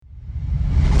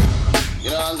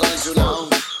I'm going to now.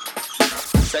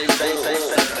 Say. I'm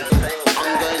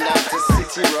going down to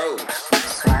City Road.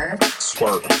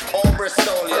 Swerve. All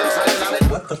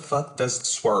Bristolians. What the fuck does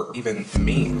swerve even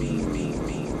mean?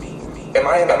 Am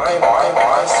I?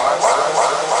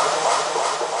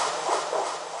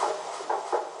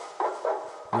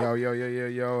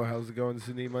 Yo, how's it going,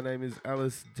 Sydney? My name is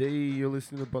Alice D. You're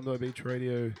listening to Bondi Beach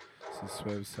Radio. This is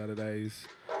Swerve Saturdays.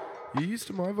 You're used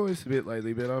to my voice a bit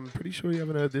lately, but I'm pretty sure you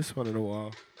haven't heard this one in a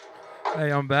while.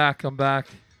 Hey, I'm back.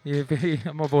 Yeah,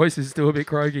 my voice is still a bit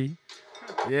croaky.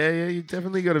 Yeah, you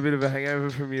definitely got a bit of a hangover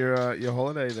from your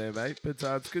holiday there, mate. But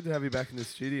it's good to have you back in the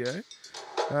studio.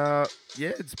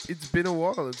 It's been a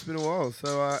while.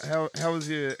 So how was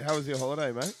your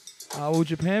holiday, mate? Well,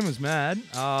 Japan was mad.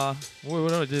 What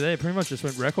did I do there? Pretty much just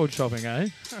went record shopping, eh?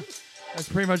 That's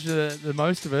pretty much the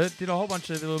most of it. Did a whole bunch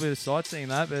of little bit of sightseeing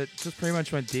that, but just pretty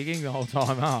much went digging the whole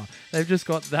time. They've just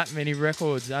got that many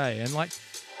records, eh? And like,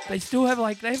 they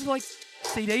have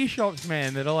CD shops,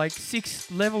 man, that are like 8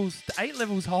 levels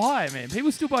high, man.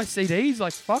 People still buy CDs,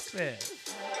 like fuck that.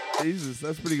 Jesus,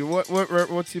 that's pretty good.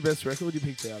 What's your best record you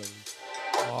picked out of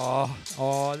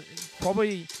them?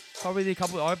 Probably the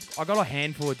couple. I got a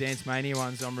handful of Dance Mania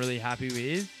ones I'm really happy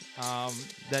with.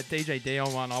 That DJ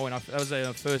Dijon one, that was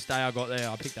the first day I got there.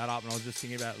 I picked that up and I was just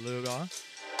thinking about Luga.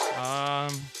 I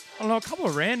don't know, a couple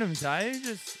of randoms, eh?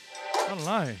 I don't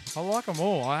know. I like them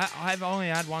all. I've only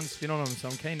had one spin on them, so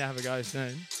I'm keen to have a go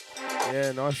soon.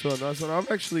 Yeah, nice one.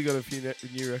 I've actually got a few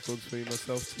new records for you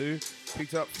myself too.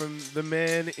 Picked up from the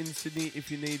man in Sydney. If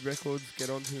you need records,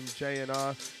 get onto him,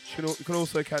 JNR. You can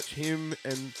also catch him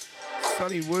and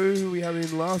Sonny Woo, who we had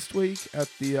in last week at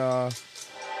the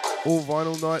All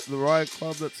Vinyl Night, the Riot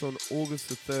Club. That's on August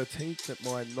the 13th at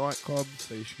my nightclub,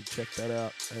 so you should check that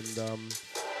out. And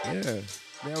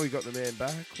now we got the man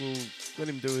back. We'll let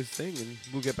him do his thing, and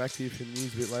we'll get back to you for the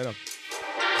news a bit later.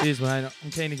 Cheers, mate.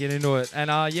 I'm keen to get into it. And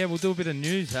we'll do a bit of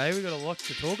news, hey? We've got a lot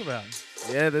to talk about.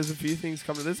 Yeah, there's a few things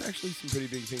coming. There's actually some pretty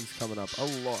big things coming up. A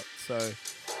lot. So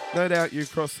no doubt you're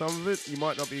across some of it. You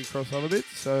might not be across other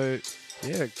bits. So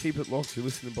yeah, keep it locked. You're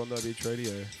listening to Bondi Beach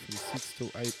Radio from 6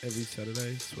 till 8 every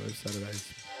Saturday. Swerve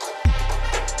Saturdays.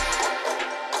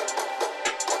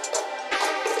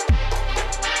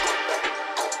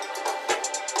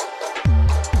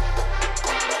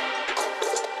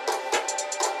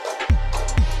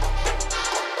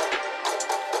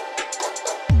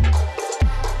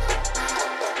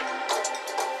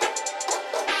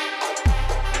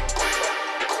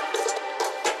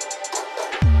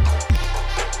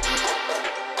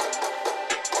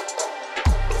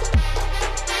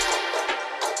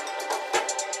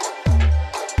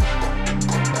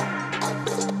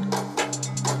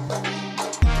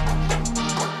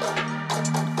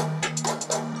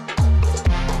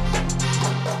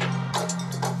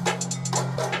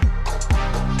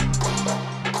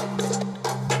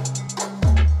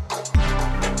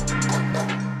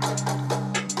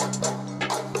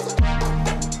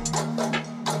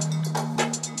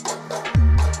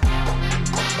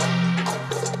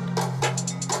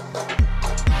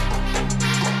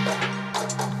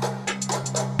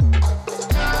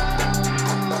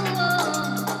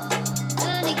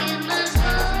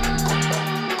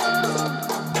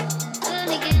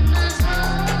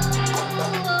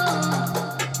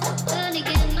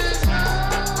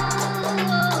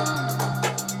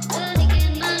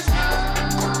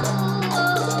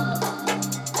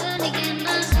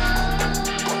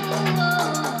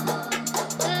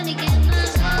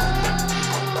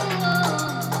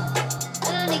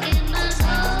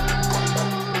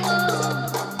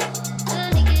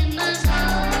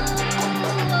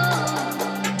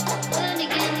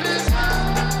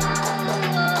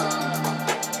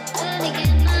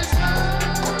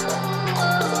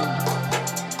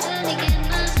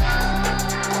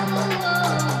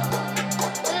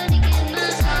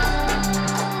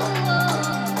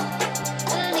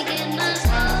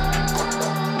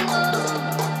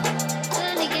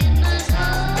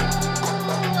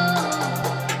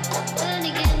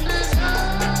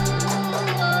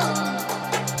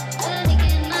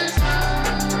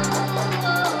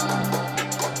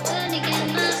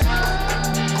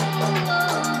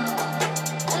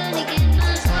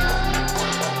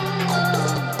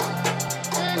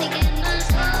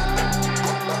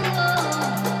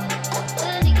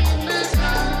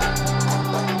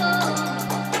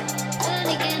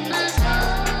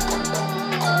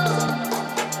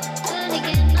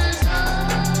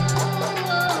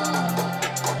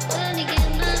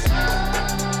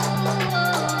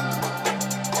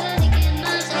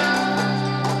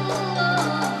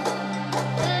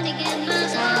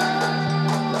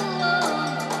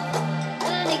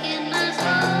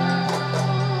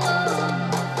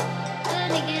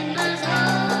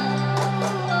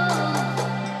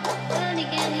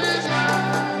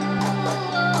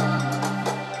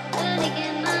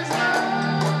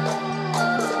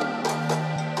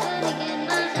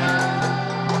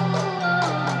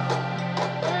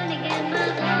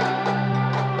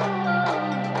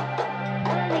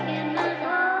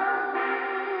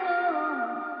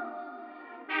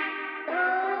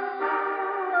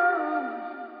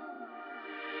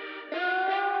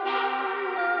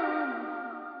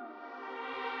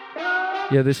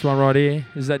 Yeah, this one right here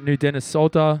is that new Denis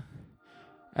Sulta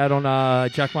out on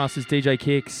Jackmaster's DJ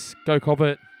Kicks. Go cop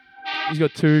it. He's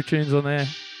got 2 tunes on there.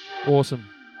 Awesome.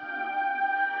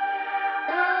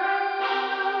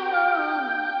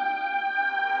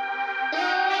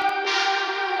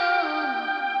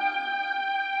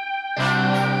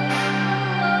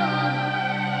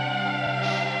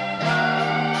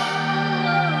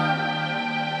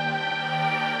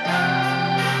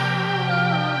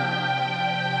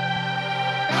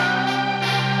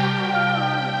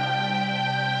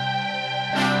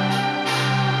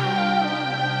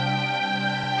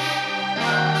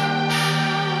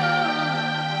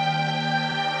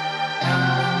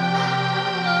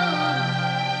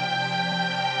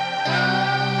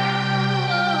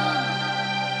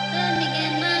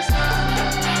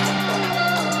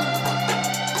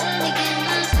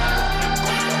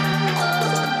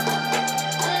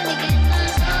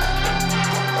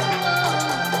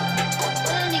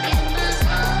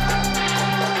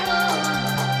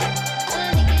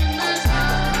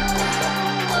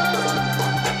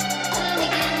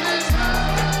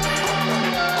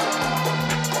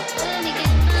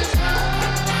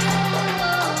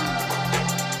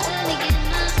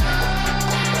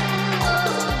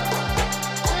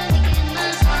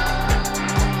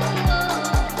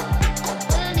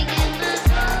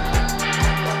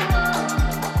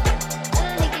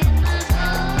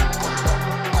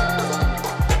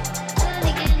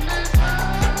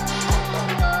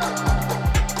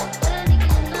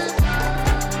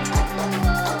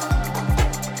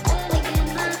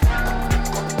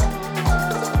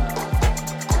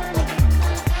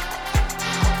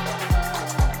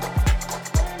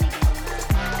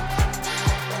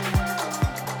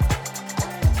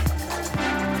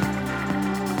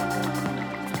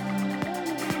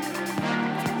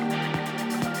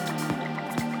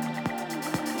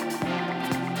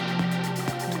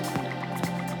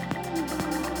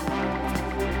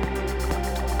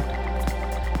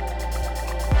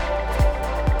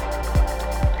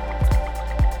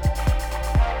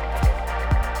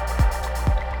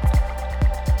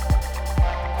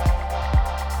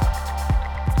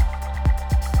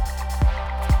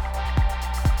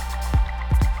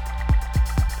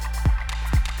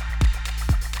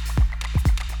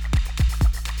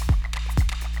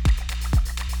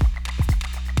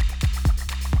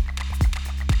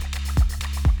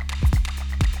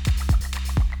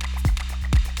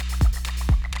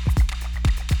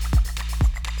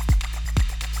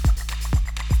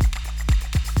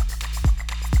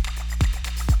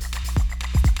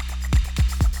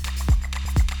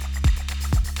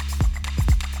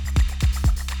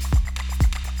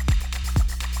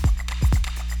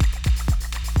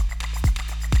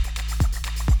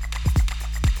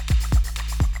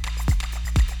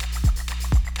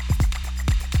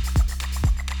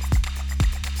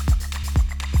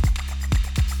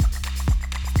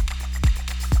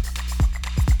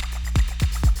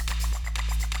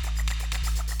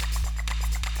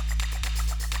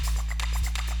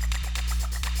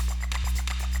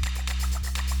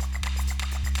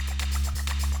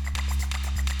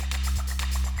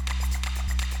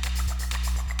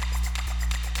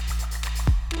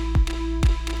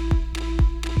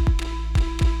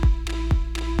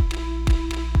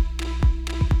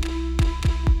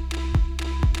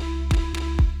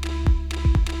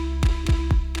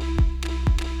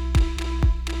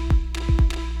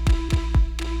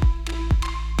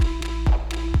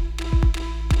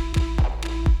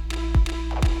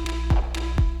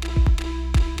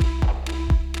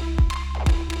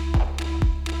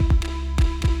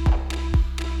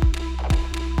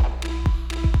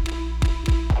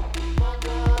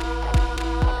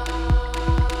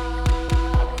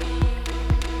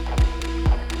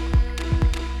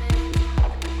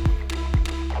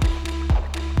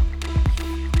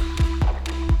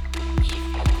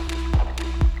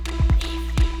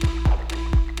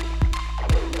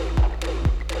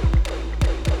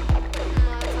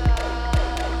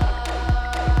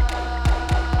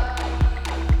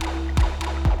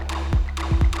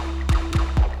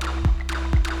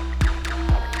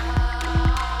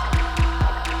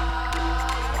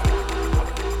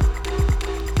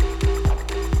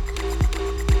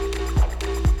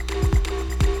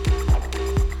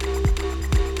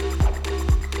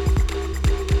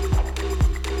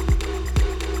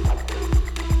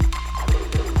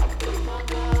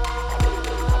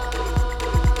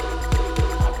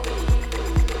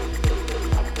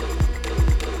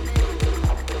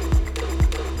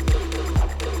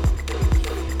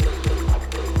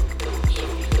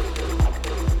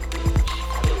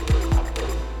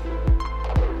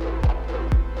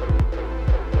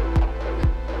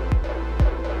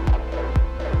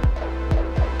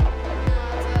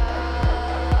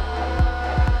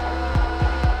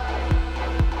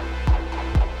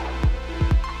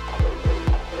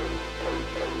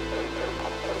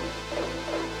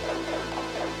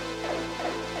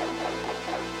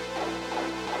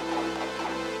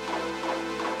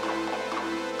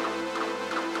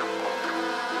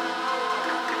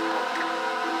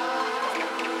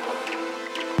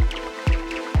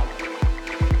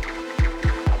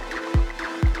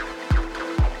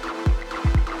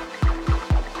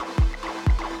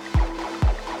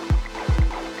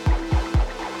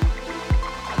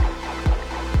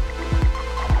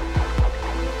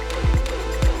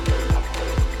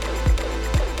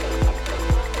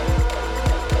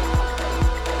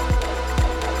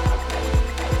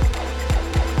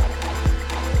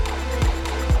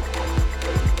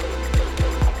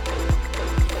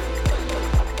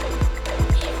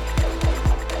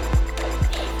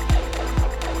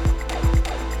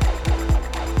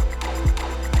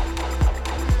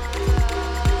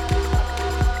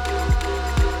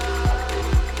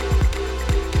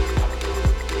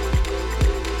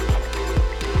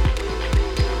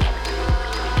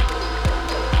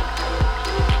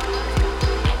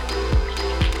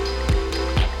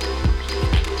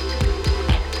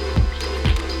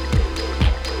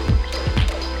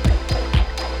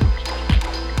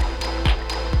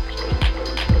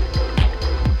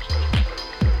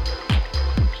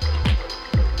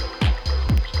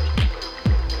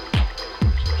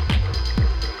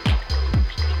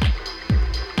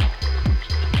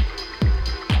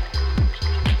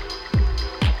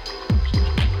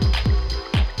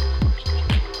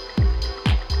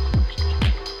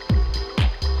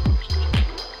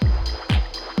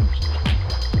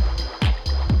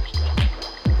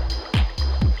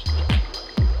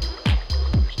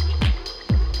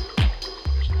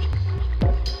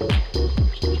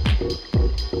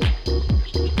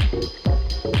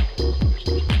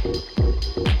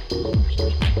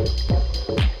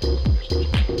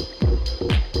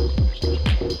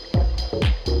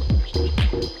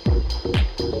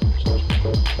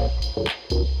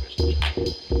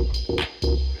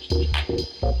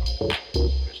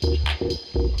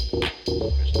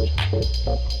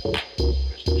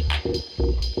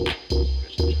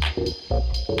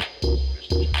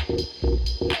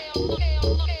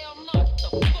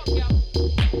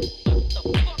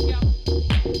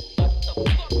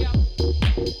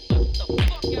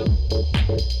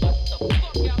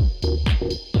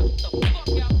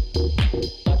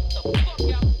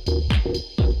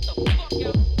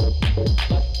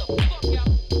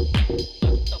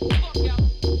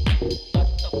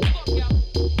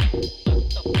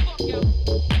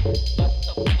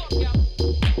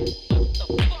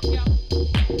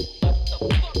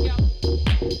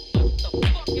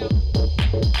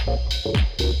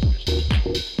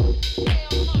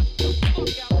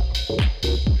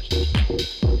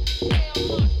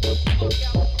 Fuck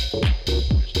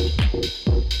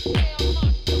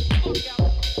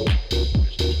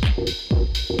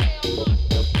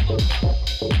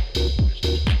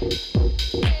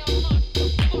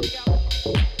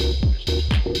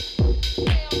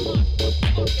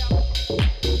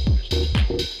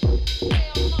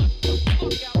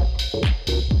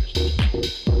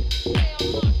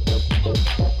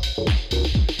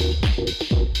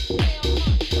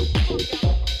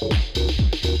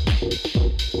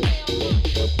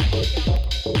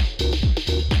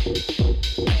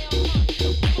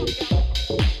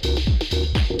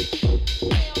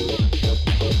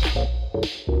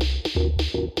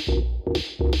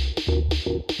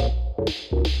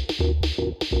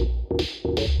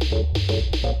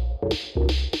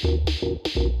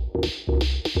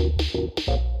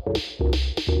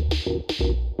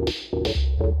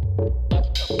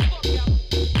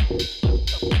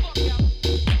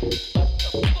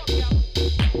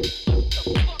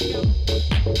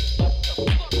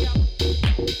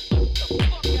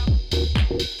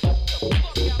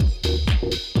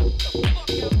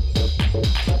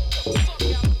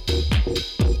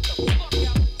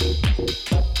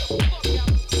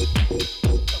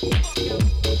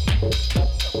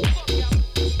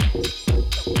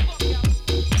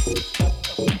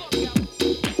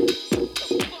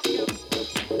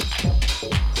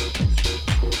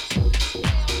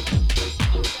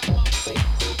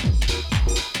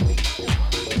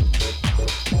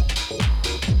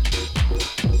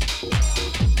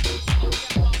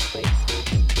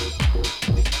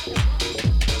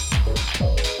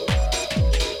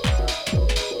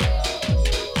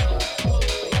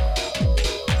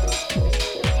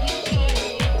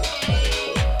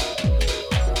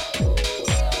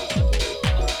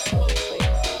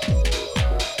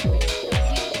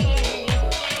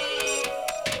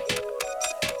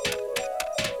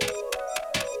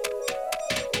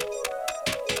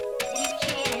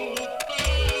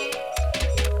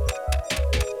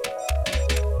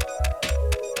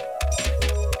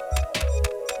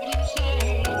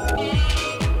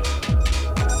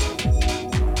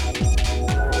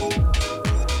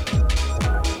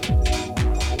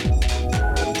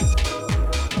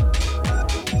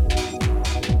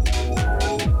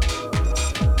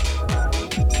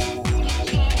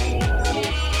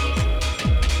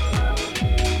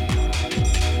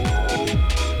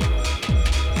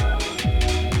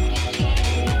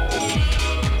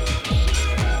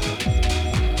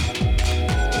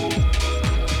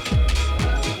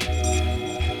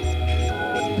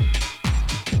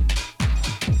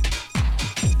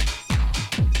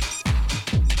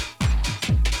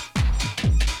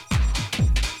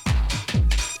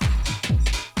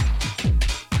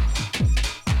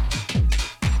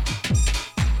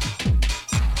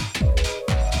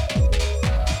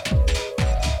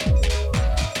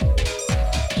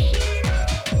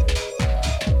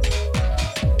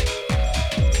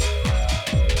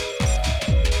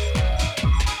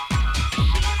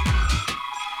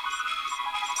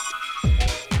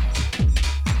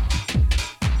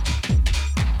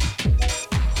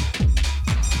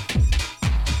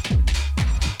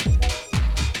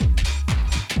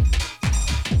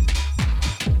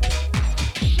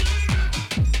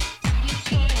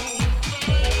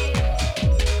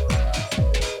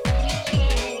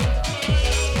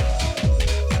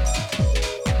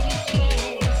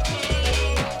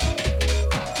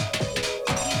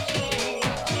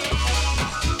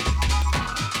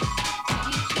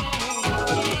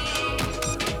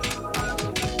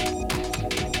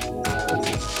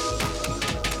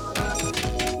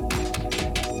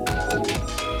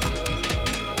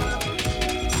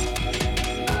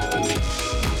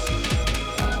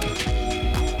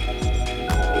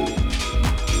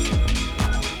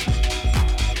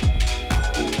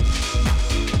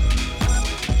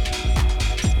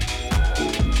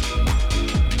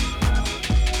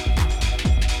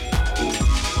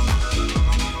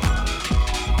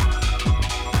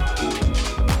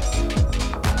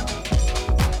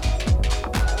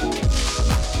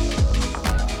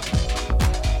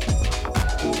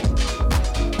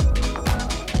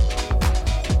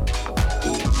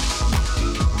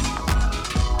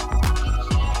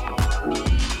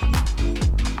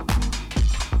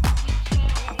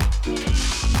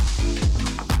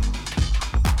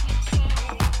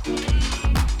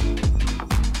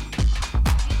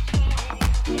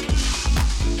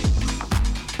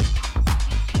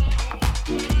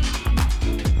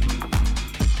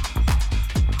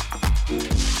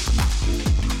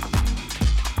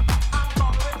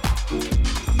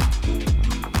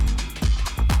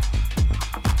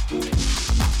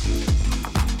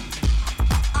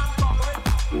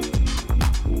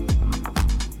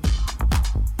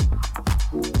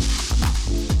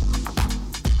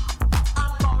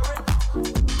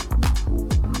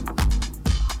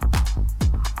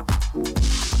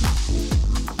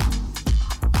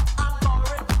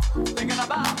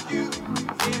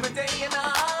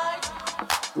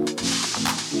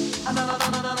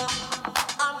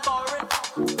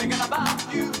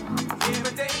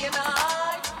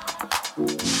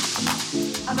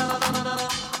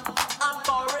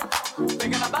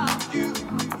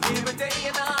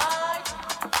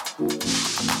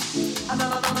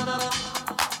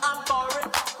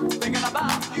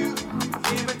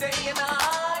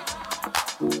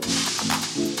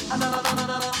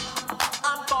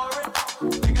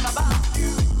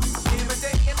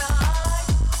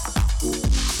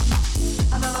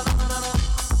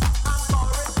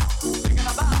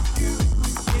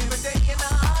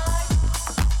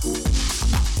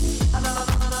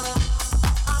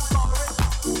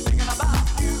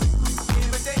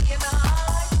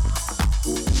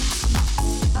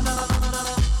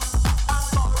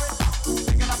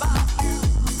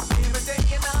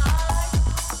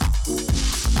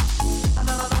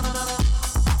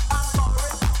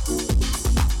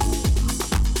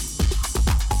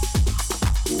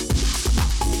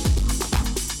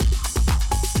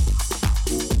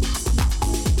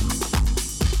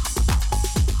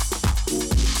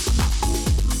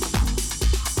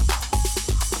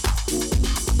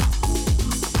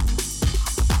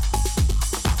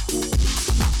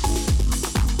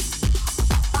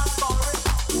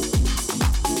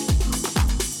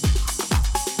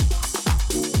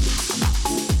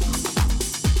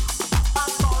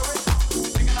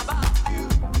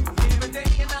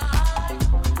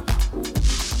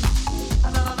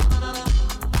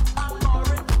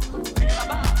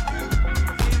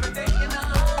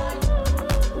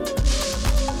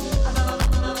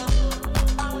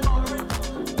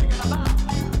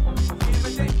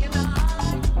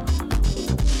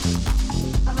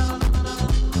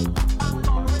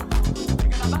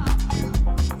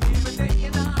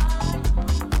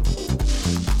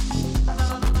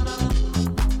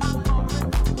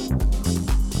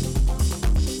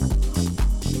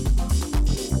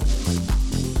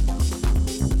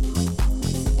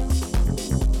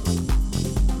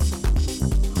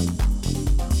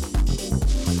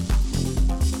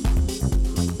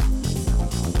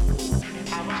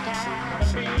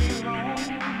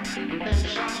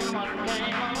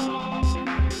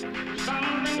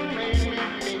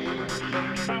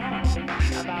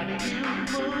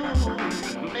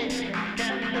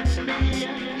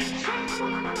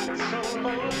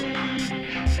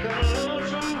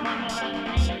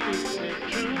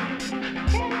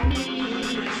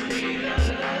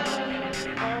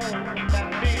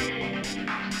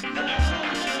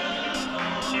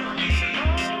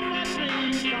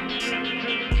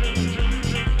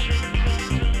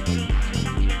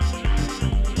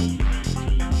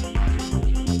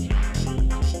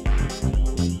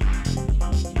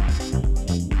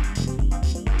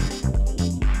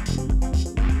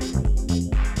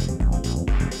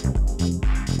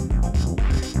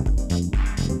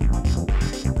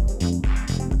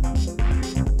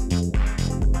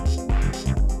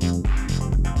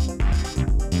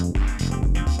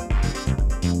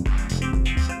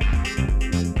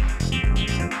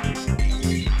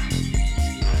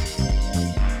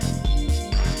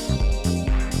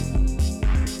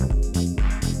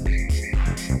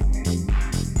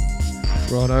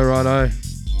Righto.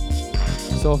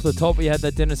 So off the top we had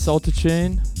that Denis Sulta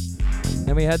tune.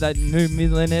 Then we had that new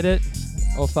Midland edit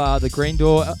of the Green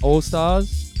Door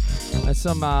Allstars. There's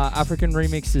some African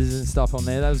remixes and stuff on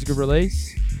there. That was a good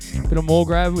release. Bit of more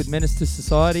grab with Menace to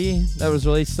Society. That was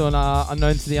released on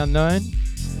Unknown to the Unknown.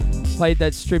 Played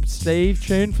that Stripped Steve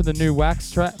tune for the new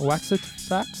Waxer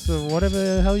tracks or whatever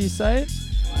the hell you say it.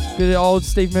 Bit of old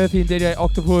Steve Murphy and DJ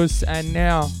Octopus, and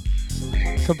now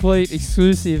complete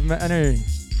exclusive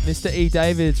Mr. E.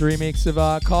 David's remix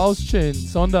of Kyle's tune,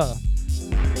 Sonda,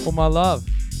 All My Love.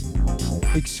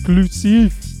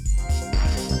 Exclusive.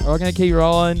 We're going to keep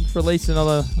rolling for at least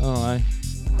another, I don't know,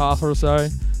 half or so.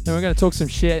 Then we're going to talk some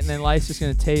shit, and then Lace just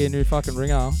going to tell you a new fucking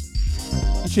ringer.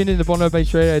 You tune in to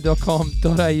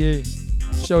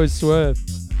bondobeachradio.com.au. Show is Swerve.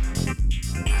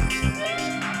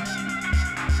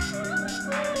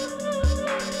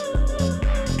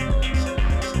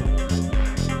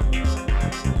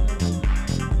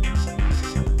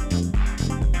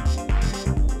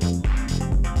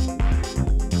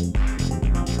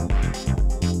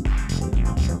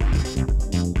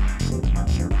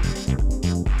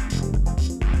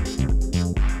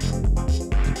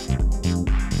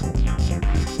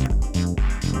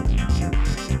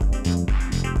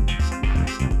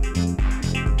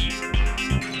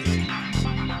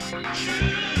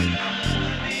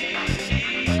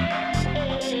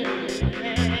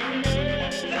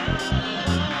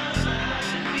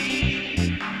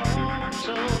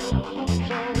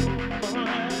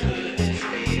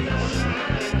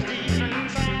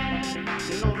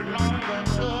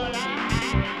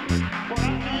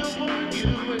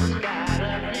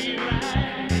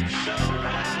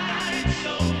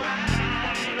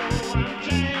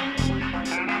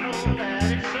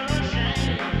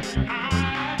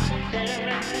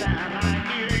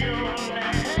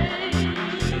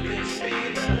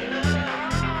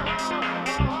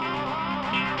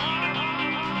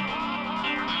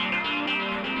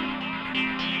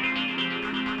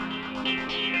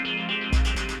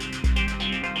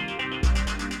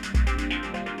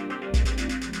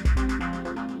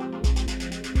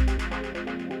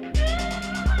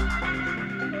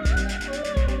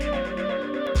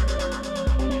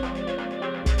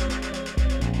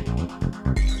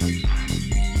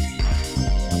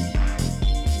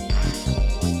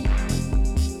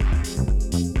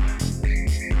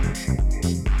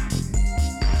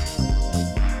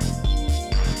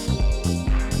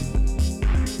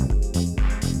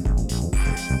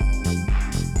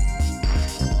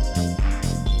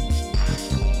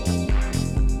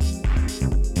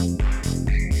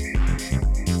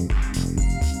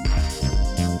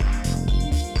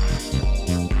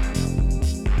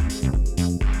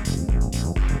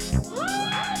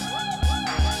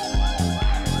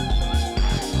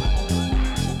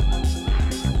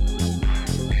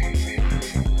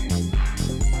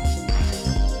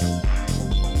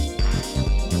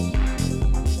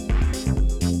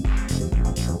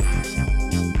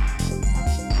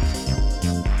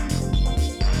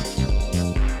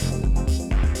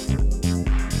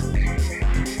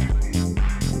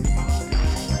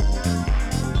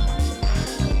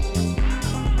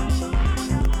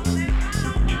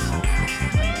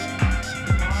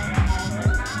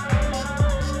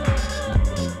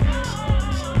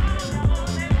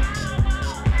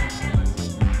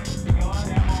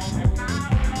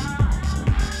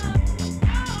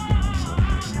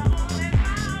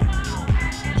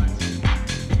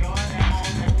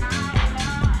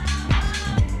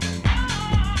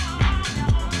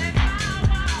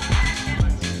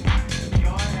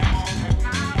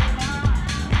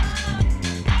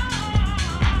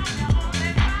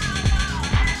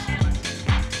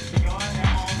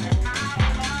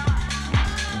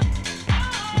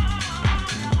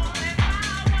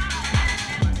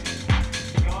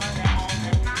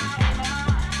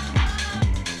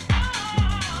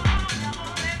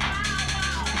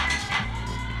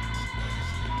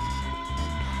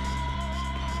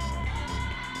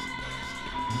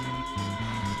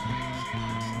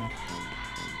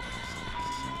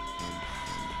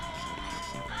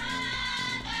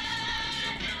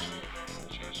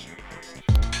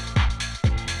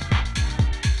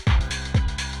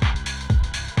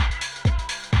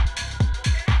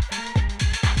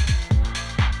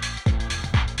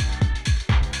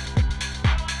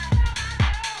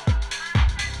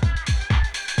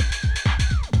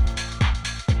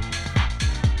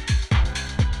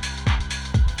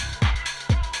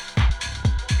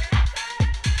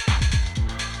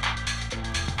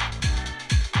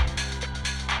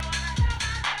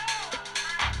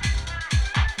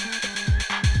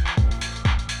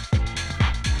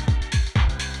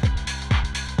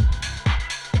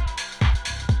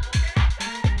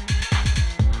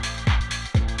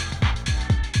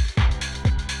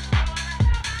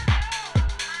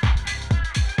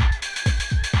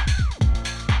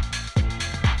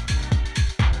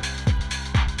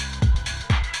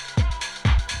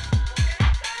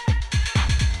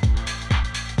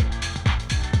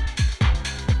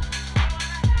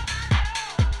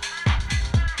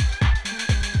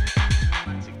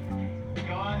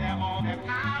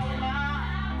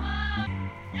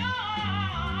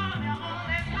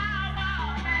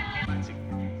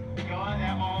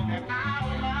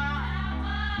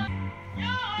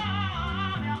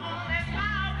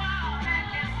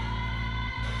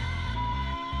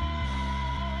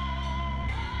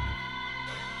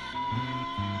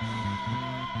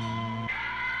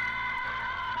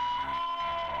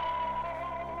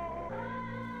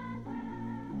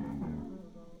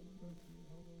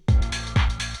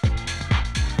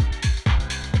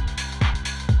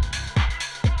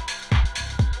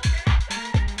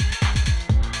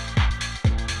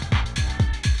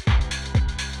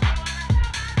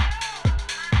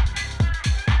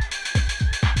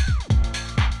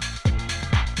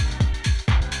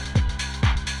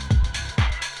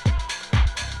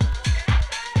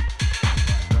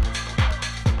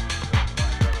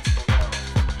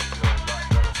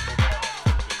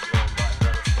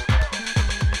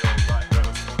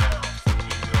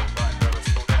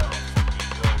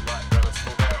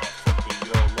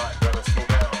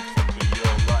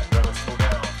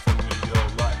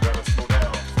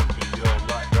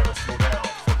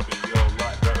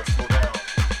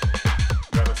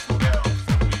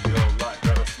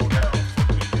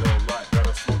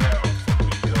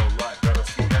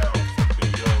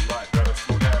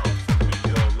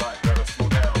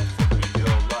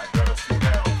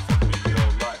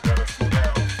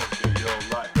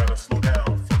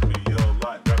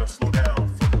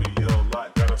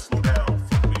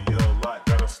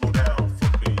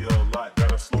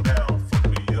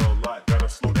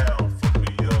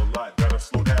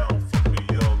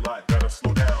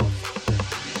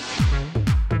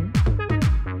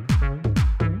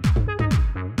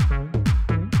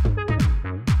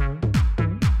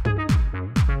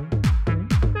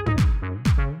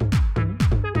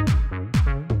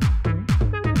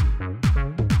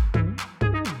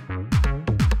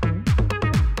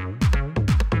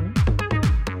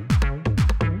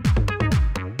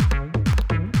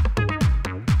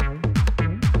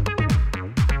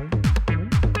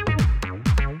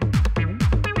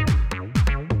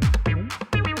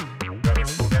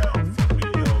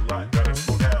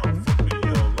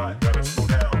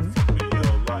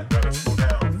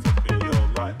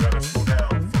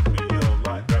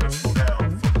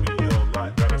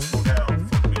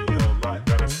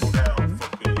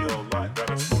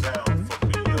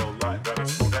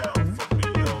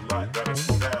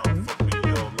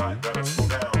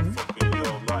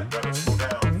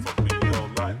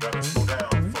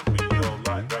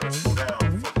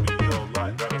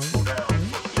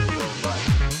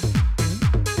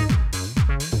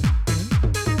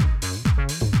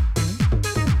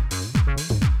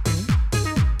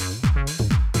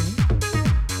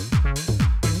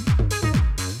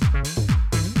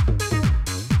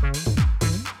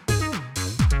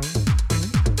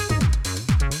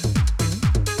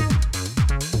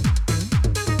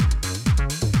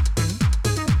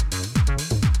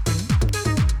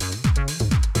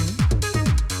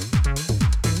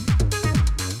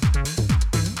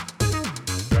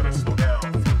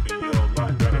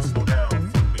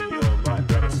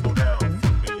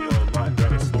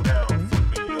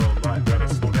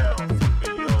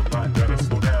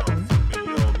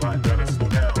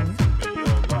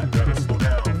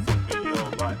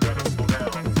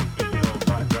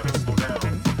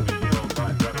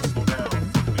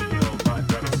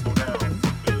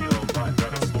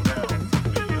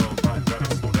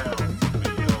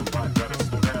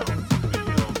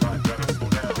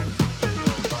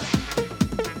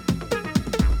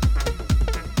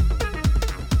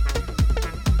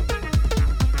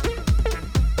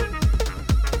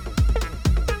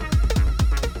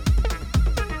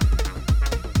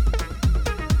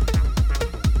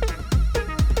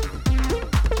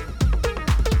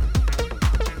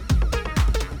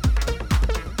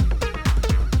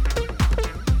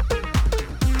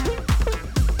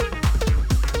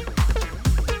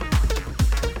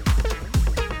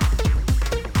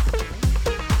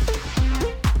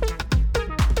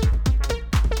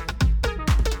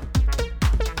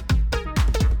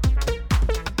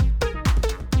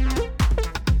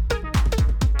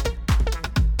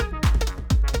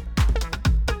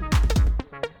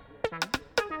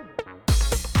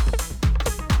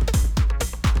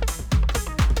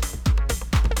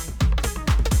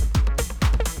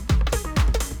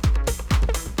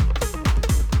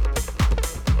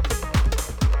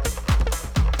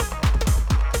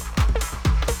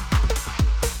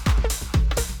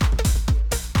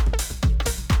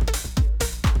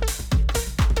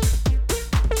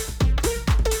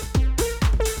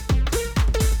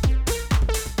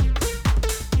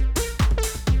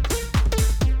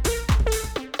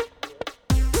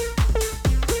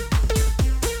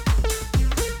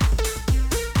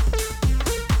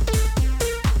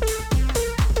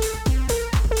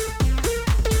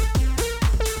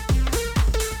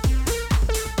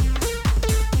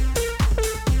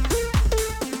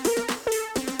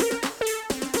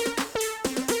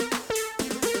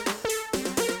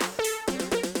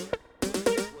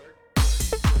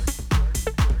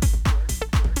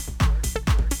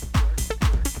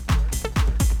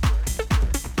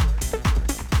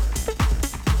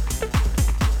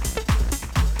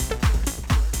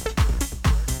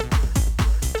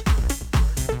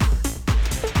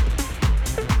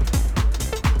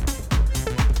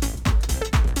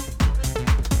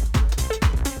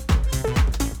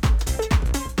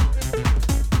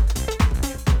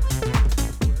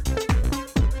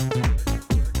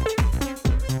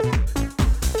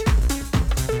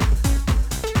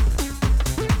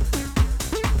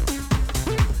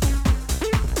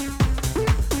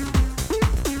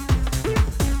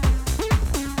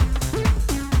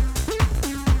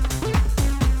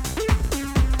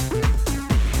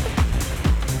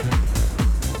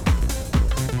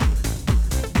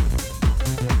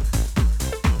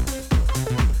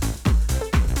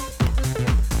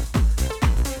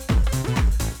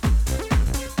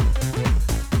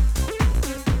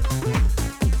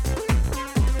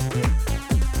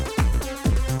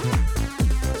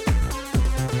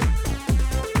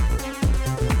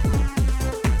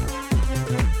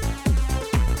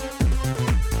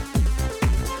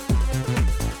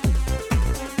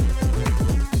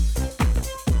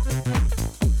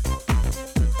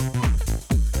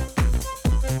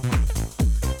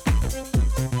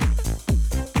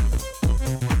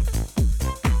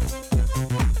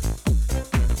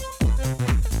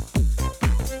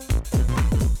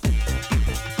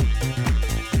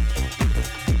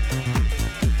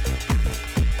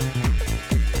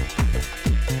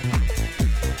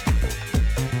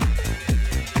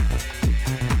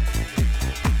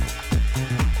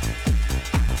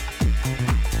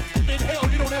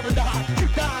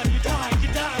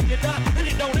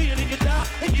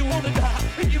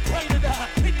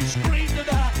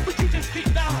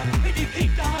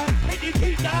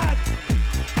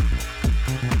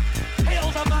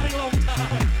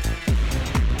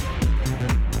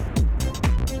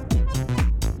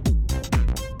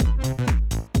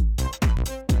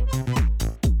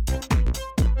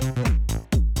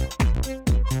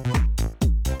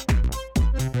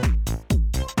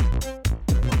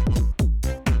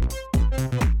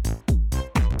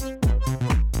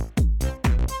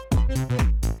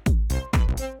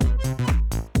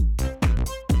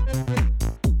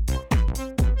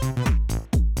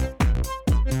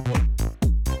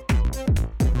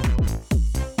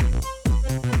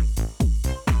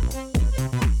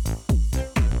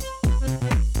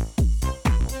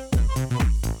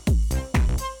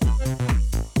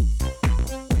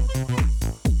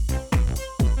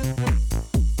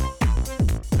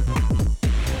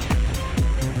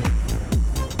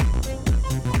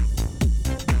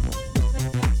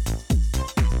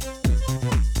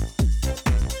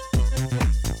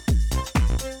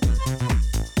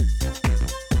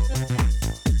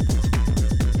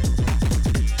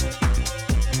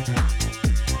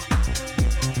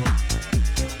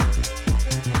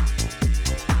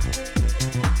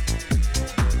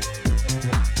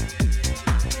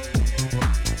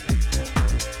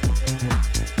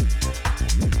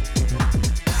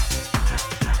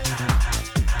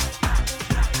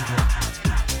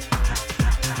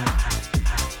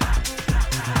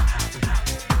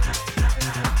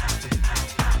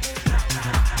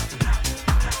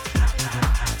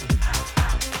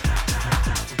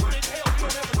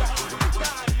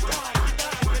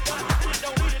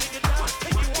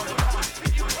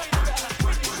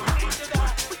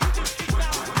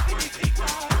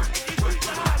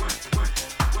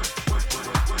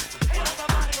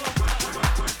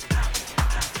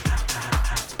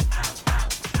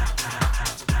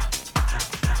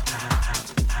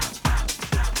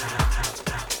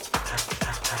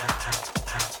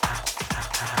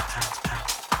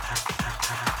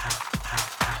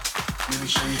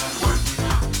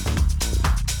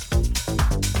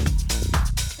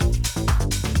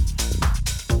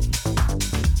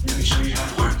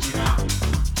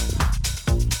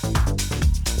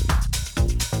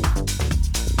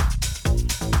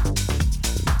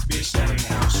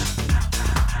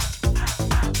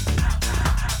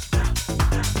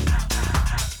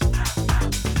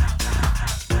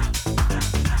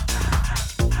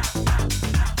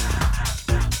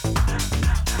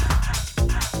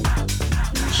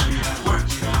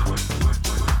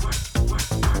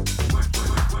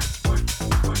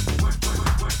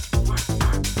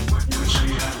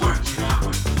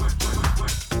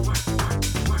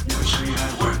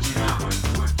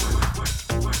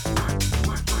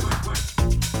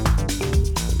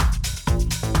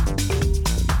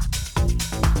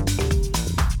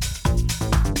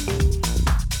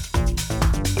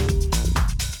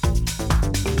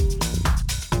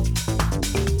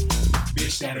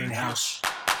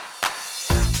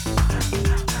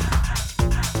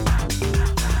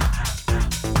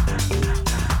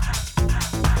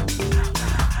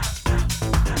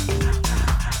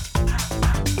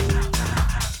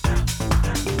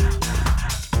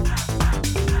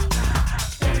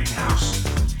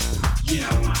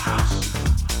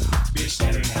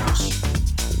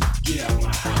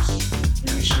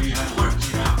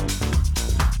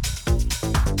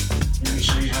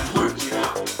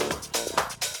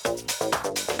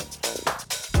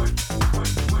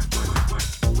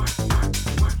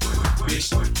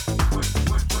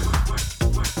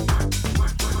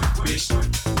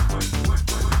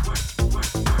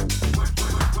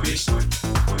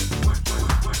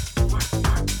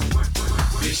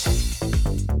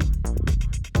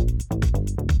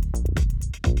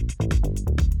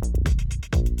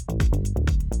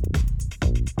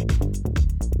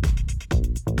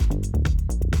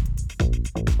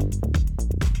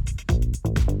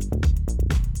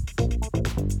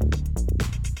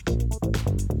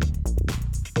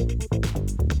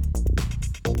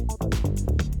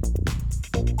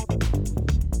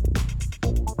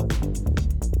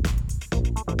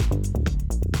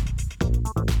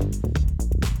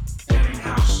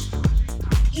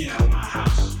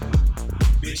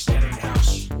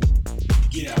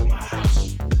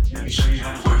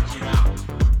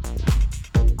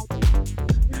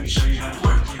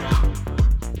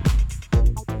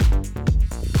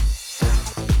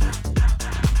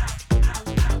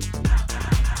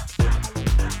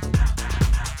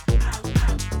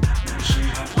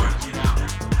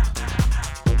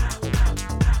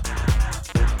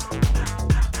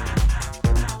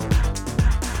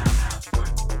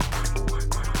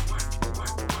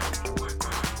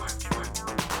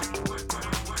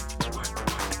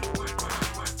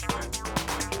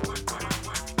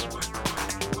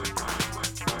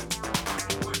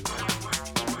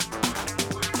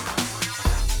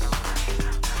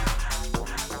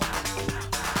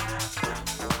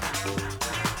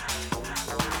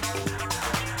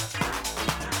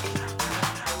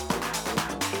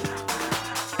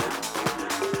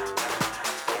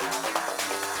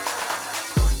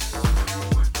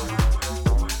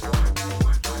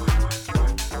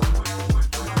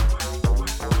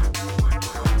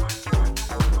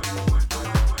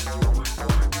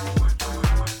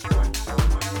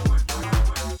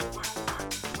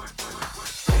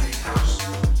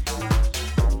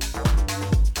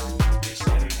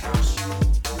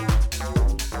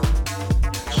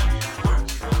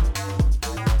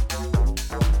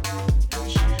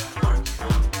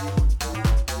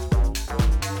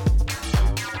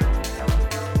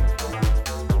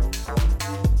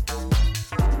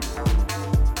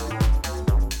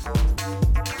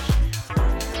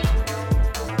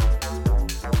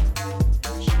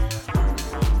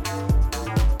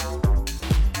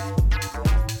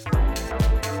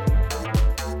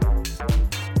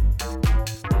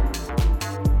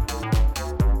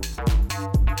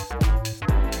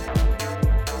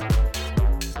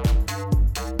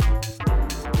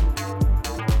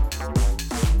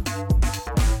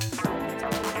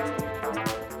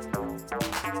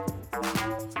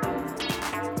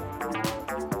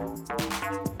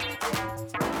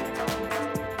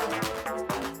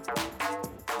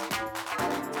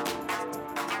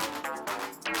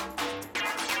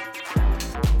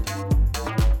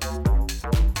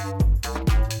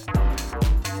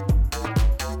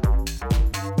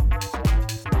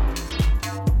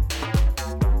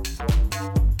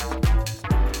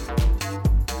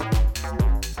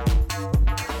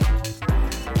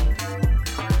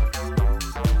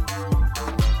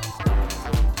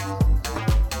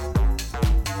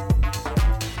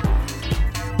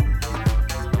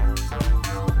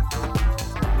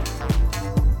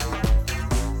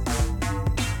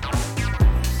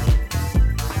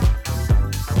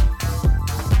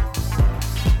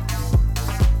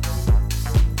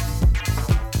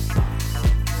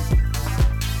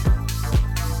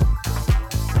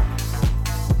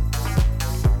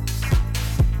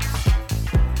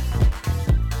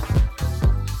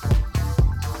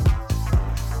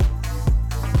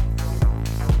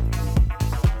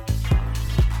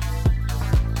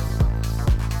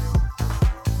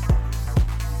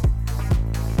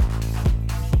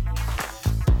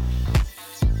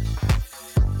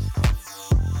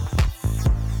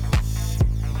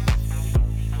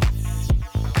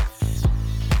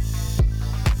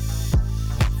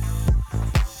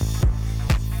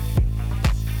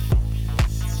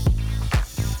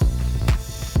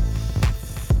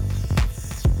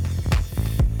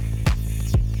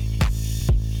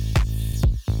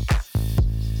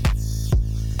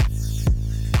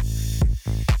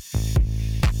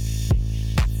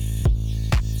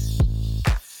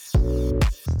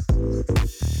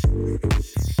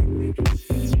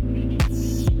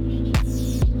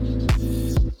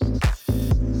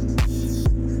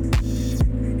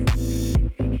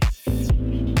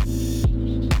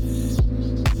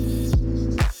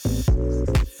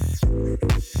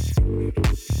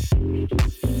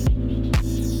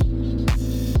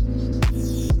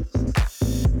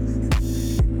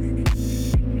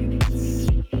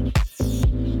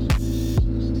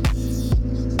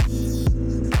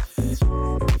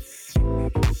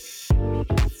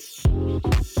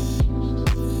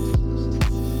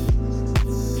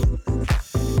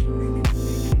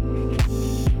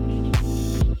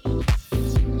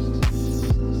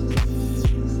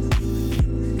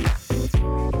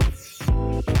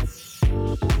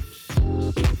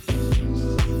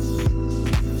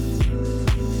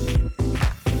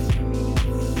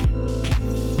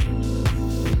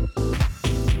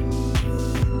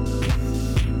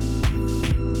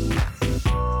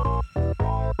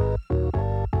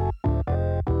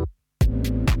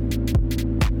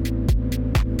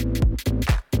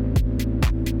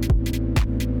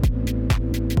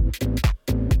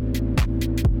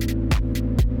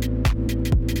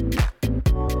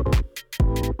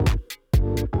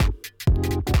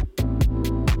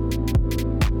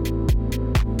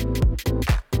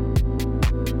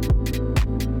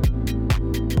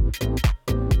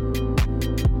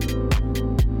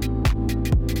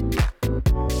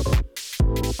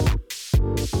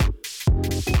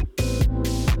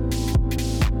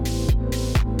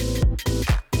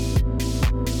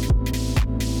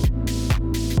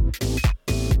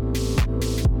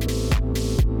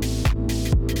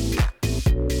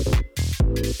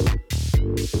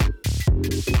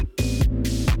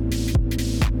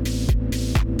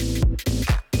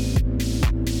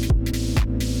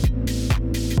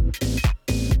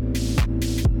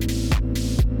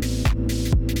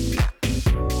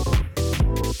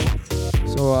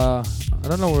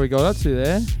 know where we got up to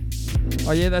there.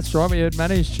 Oh yeah, that's right, we heard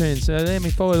Menace tune. So then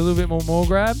we followed a little bit more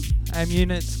grab. Aim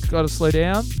unit's got to slow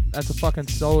down. That's a fucking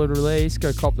solid release.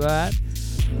 Go cop that.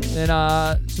 Then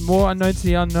some more Unknown to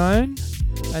the Unknown.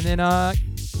 And then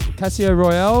Casio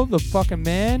Royale, the fucking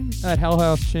man. That Hell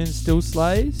House tune still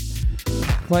slays.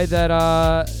 Played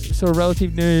that sort of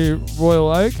relative new Royal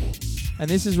Oak. And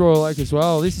this is Royal Oak as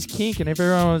well. This is KiNK, and if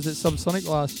everyone was at Subsonic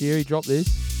last year, he dropped this.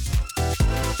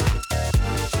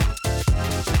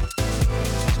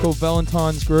 It's called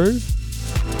Valentine's Groove.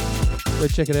 Go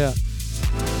check it out.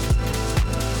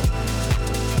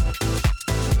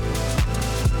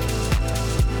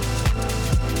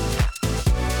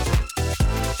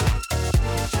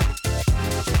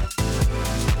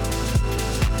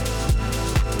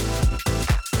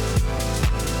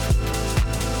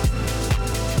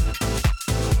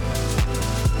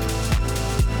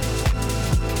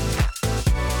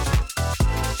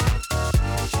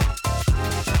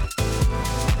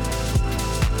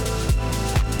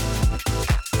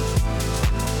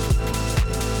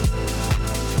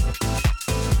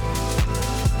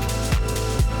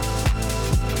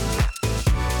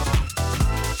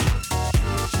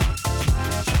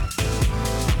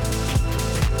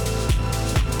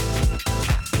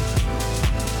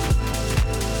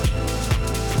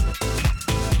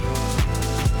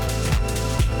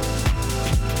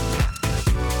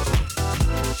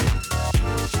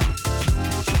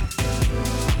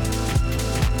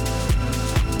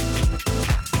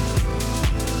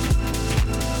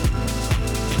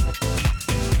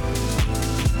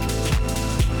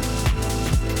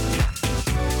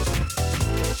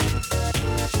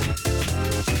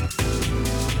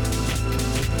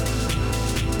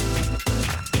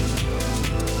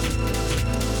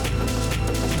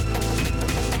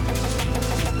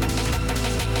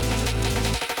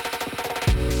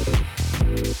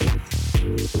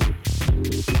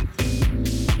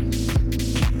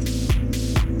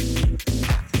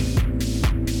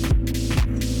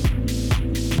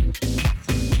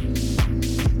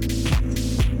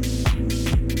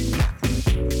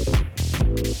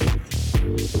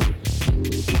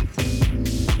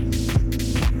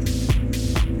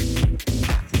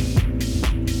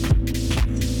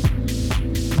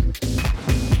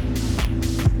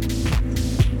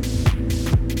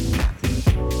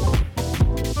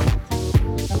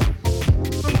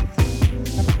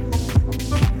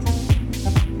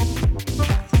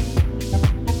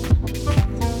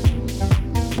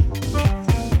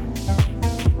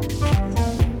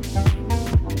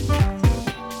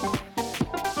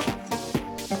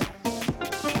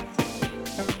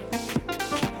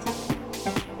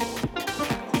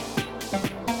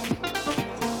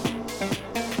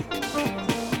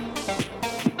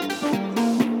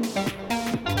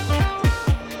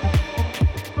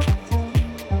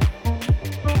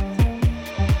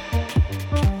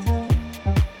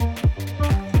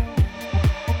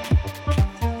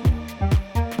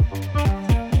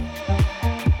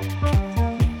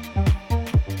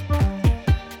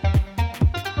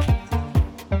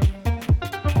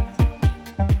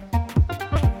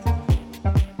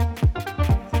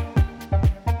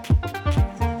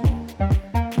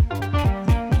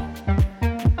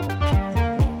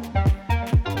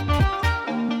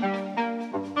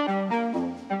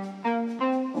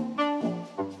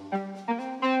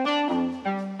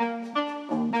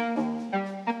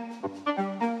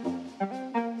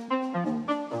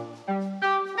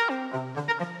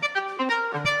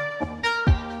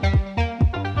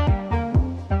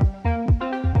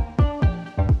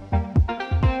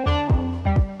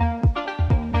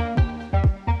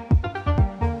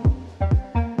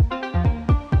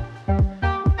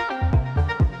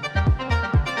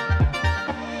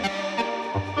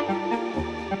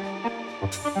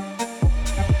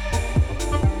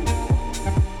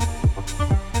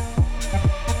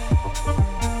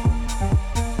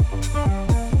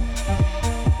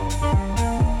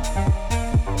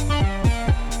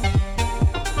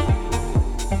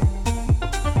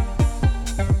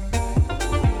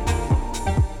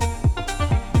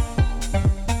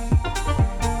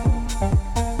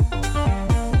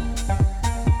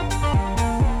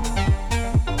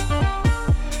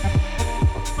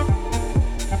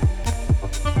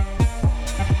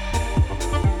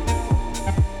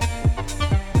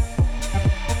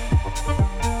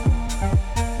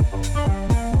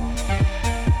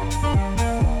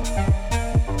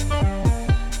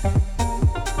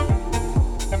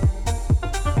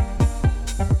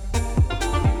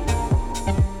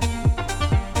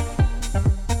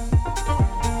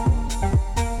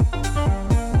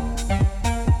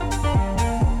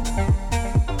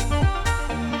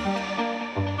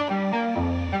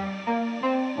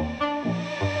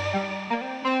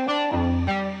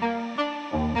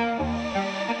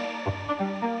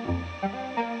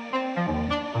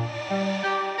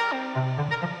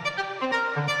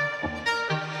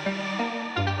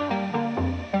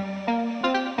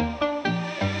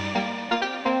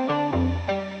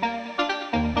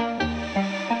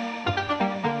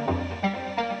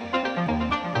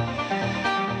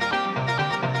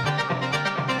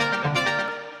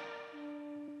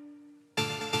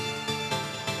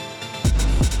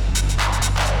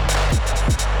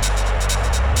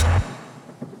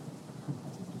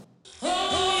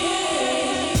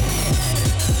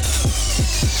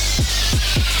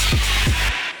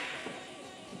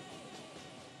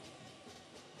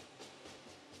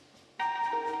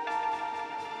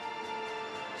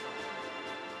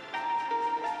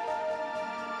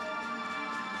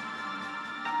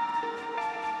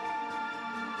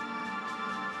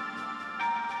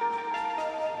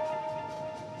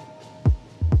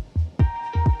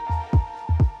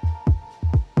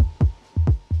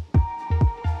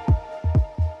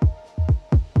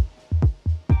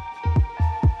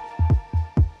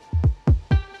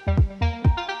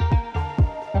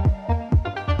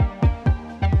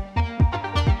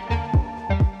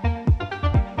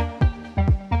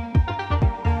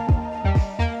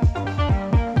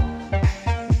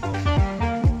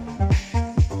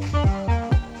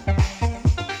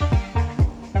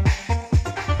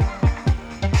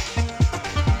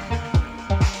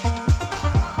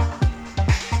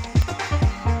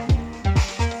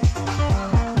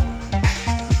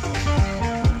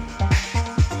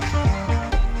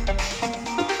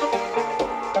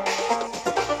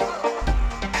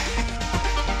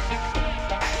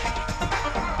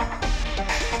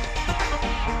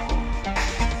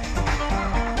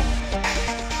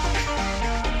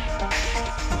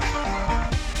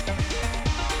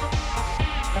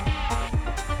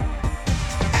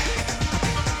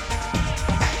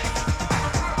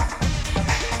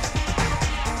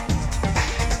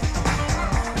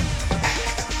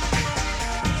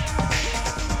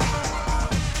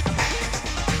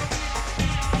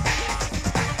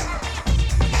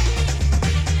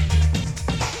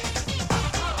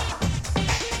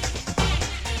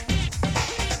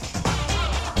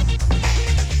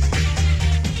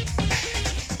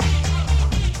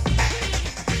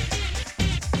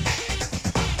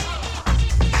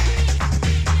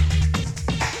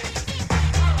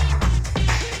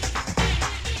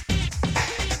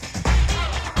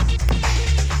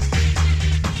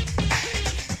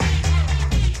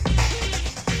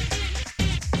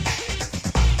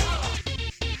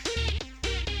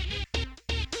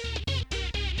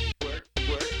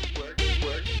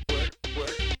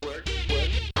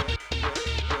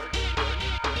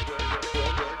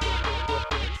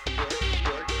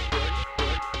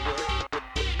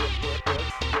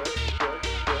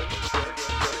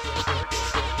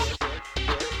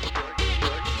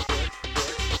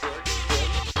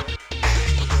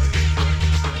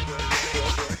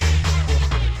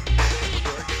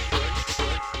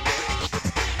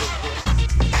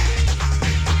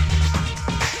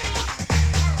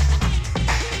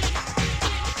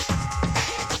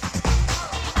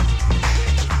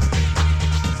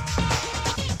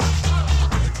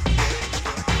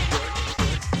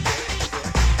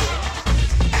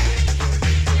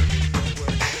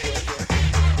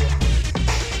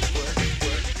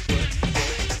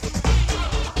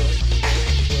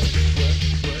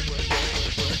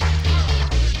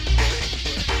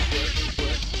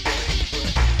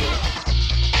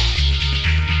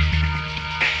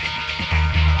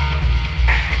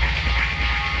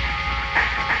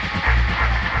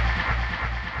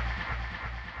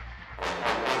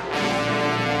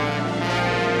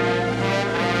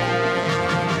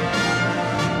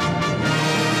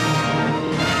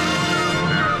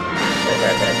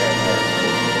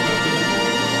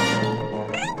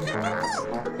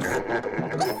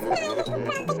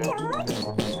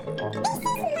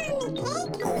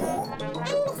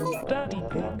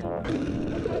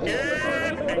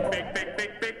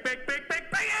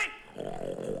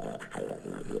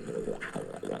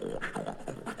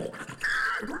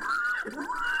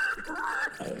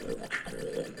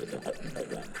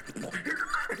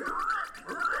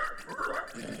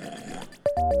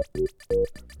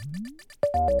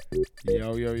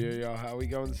 Yo, how we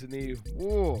going, Sydney?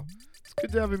 Whoa, it's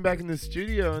good to have him back in the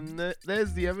studio, and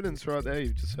there's the evidence right there.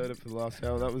 You've just heard it for the last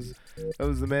hour. That was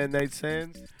the man, Nate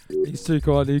Sands. He's too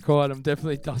quiet. I'm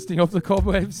definitely dusting off the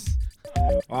cobwebs.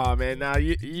 Oh man, nah,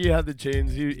 you had the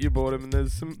tunes, you bought them, and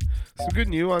there's some good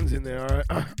new ones in there.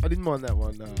 I didn't mind that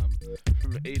one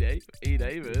from E.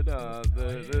 David,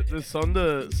 the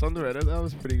Sonder edit. That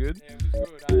was pretty good. Yeah,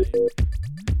 it was good, eh?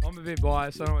 I'm a bit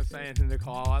biased. I don't want to say anything to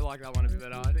Kyle. I like that one a bit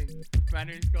better. I think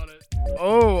Manu's got it.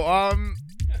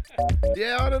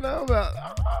 Yeah, I don't know about.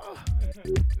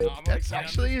 That's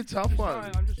actually a tough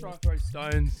one. I'm just trying to throw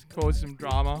stones, cause some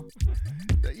drama.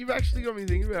 You've actually got me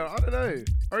thinking about it. I don't know.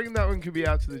 I reckon that one could be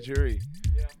out to the jury.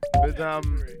 Yeah. But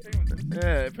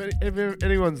yeah, if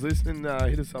anyone's listening,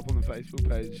 hit us up on the Facebook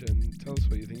page and tell us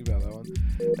what you think about that one.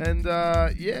 And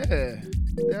yeah,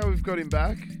 now we've got him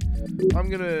back. I'm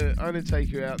gonna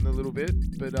take you out in a little bit,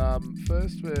 but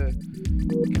first we're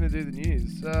gonna do the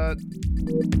news.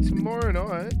 Tomorrow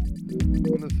night,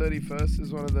 on the 31st,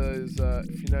 is one of those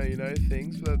if you know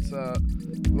things. But that's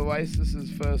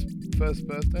Oasis's first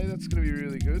birthday. That's gonna be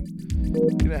really good.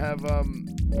 Gonna have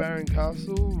Baron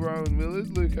Castle, Rowan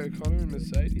Willard, Luke O'Connor, and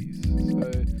Mercedes.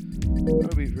 So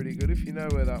that'll be pretty good. If you know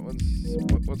where that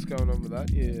what's going on with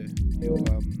that, you'll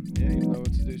know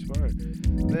what to do tomorrow.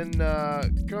 Then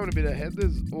going a bit ahead,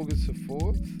 there's August the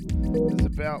 4th. There's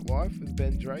About Life with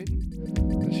Ben Drayton.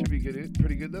 That should be good,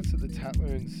 pretty good. That's at the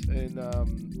Tatler in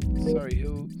Surrey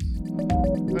Hills.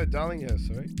 No, Darlinghurst,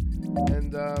 sorry.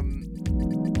 And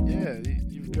yeah,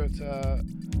 you've got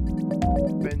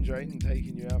Ben Drayton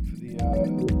taking you out for the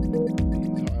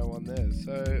entire one there.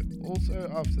 So also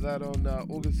after that on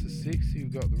August the 6th,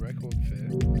 you've got the Record Fair,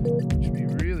 which will be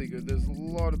really good. There's a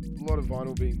lot of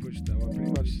vinyl being pushed that one,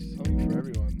 pretty much something for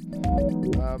everyone.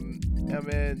 Our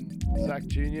man Zach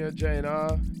Jr.,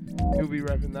 J&R, he'll be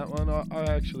rapping that one. I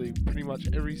actually pretty much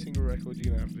every single record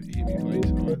you're gonna have to hear me play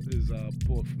tonight is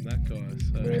bought from that guy.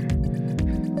 So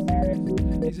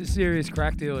he's a serious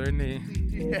crack dealer, isn't he?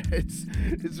 Yeah,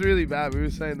 it's really bad. We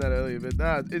were saying that earlier, but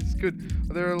nah, it's good.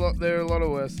 There are a lot of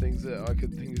worse things that I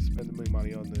could think of spending my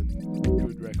money on than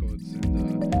good records.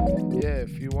 And yeah,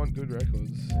 if you want good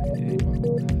records,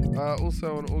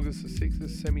 also on August the 6th,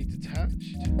 is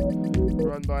Semi-Detached,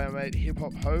 run by our mate Hip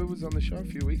Hop Ho, was on the show a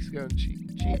few weeks ago, and she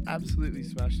absolutely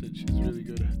smashed it. She's really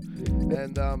good.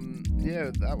 And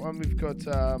yeah, that one we've got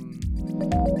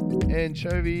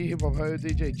Anchovy, Hip Hop Ho,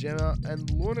 DJ Jenna, and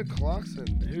Lorna Clarkson,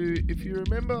 who, if you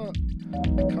remember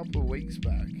a couple of weeks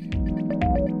back,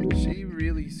 she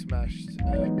really smashed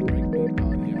Breakbeat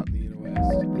Party out in the Inner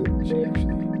West. And she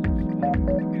actually...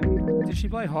 Did she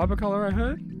play Hypercolor, I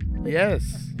heard?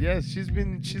 Yes, she's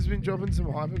been dropping some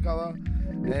Hypercolor,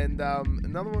 and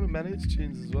another one of Menace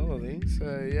tunes as well, I think.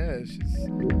 So yeah,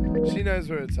 she knows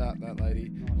where it's at, that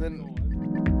lady. Then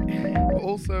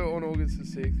also on August the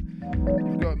 6th,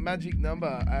 you've got Magic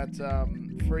Number at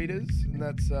Frida's, and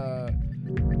that's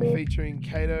featuring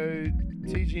Kato,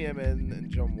 TGMN, and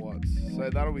John Watts. So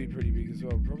that'll be pretty big as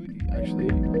well. Probably actually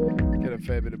get a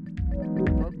fair bit of...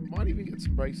 might even get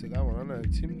some breaks at that one. I don't know.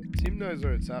 Tim knows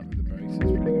where it's at with the breaks. He's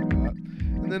pretty good with that.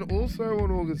 And then also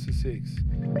on August the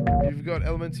 6th, you've got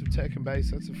Elements of Tech and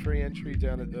Bass. That's a free entry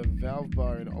down at the Valve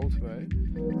Bar in Ultimo.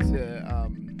 It's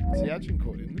the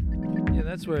Agincourt, isn't it? Yeah,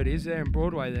 that's where it is, there in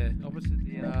Broadway there, opposite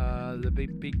the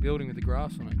big building with the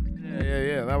grass on it.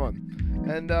 Yeah, that one.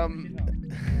 And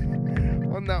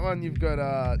on that one you've got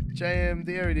JM,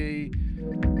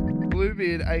 DRD,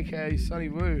 Bluebeard, aka Sonny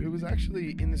Woo, who was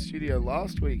actually in the studio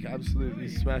last week, absolutely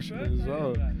smashing it as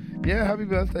well. Yeah, happy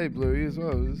birthday, Bluey, as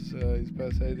well. It was his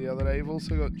birthday the other day. You've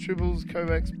also got Tribbles,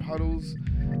 Kovacs, Puddles,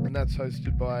 and that's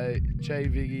hosted by Jay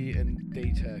Viggy and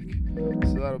D-Tech.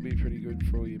 So that'll be pretty good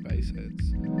for all your bass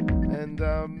heads. And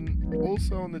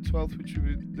also on the 12th, which will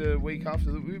be the week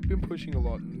after, we've been pushing a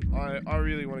lot, and I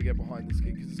really want to get behind this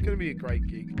gig because it's going to be a great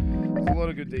gig. There's a lot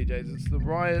of good DJs. It's the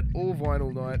Riot All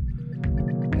Vinyl Night,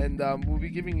 and we'll be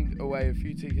giving away a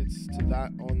few tickets to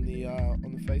that on the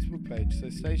Facebook page. So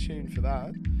stay tuned for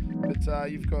that. But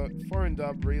you've got Foreign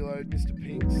Dub, Reload, Mr.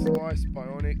 Pink, Slice,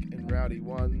 Bionic, and Rowdy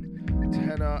One,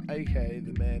 Tanner, aka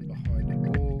the man behind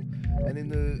it all. And in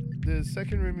the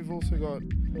second room, we've also got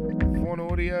Vaughn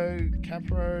Audio,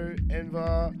 Capro,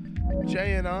 Envar,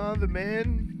 JNR, the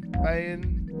man,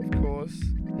 Bayan, of course,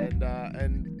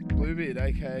 and Bluebeard,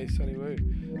 aka Sonny Woo.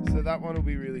 So that one will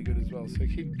be really good as well. So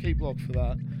keep locked for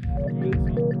that.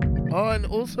 Oh, and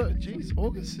also, geez,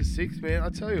 August the 6th, man. I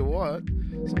tell you what,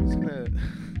 someone's gonna.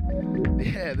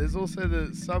 Yeah, there's also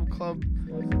the sub club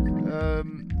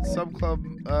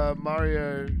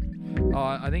Mario. Oh,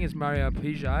 I think it's Mario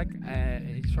Pijak.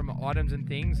 He's from Items and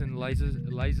Things and Laser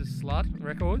Slut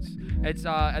Records. It's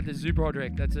at the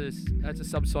Zubrodrek. That's a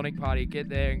subsonic party. Get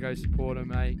there and go support them,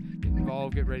 mate. Get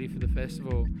involved. Get ready for the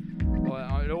festival.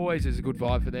 Well, it always is a good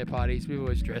vibe for their parties. People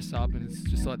always dress up, and it's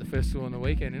just like the festival on the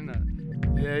weekend, isn't it?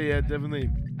 Yeah, definitely.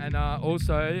 And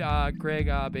also, Greg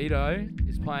Beto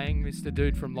is playing Mr.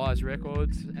 Dude from Lies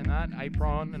Records and that,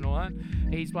 Apron and all that.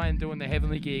 He's doing the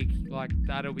Heavenly gig. Like,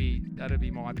 that'll be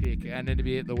my pick. And it'll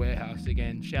be at the Warehouse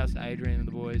again. Shouts to Adrian and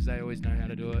the boys. They always know how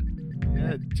to do it.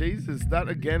 Yeah, Jesus. That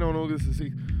again on August the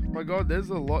 6th. My God, there's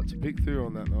a lot to pick through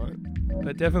on that night.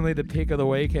 But definitely the pick of the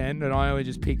weekend, and I only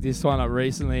just picked this one up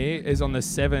recently, is on the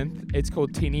 7th. It's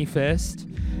called Tinny Fest.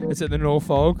 It's at the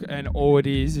Norfolk, and all it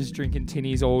is drinking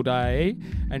tinnies all day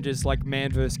and just like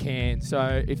man versus can.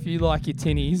 So if you like your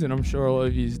tinnies, and I'm sure all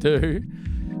of yous do,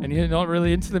 and you're not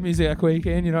really into the music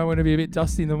weekend, you don't want to be a bit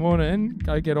dusty in the morning,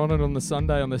 go get on it on the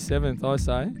Sunday on the 7th, I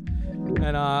say.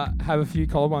 And have a few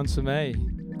cold ones for me.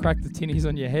 Crack the tinnies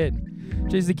on your head.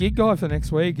 Geez, the gig guy for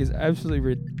next week is absolutely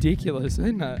ridiculous,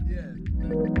 isn't it?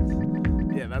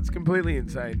 Yeah, that's completely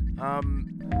insane.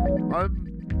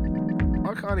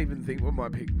 I can't even think what my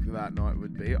pick for that night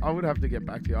would be. I would have to get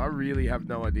back to you. I really have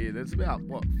no idea. There's about,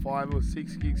 5 or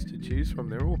 6 gigs to choose from.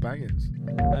 They're all bangers.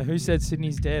 Who said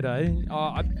Sydney's dead, eh?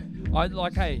 I'd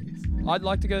like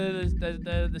to go to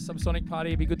the Subsonic party.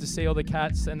 It'd be good to see all the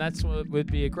cats, and that's what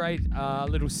would be a great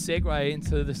little segue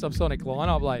into the Subsonic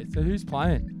lineup, like. So who's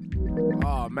playing?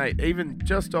 Oh, mate, even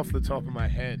just off the top of my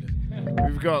head,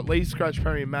 we've got Lee Scratch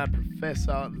Perry and Mad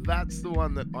Professor. That's the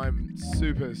one that I'm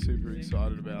super, super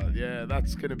excited about. Yeah,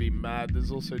 that's going to be mad. There's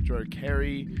also Joe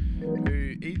Kerry,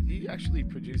 who he actually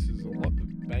produces a lot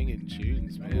of banging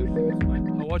tunes,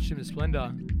 man. I watched him at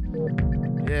Splendor.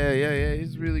 Yeah,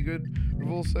 he's really good.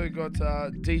 We've also got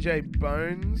DJ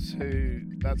Bones, who,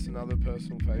 that's another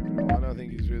personal favourite of mine. I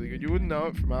think he's really good. You wouldn't know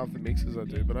it from half the mixes I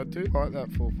do, but I do like that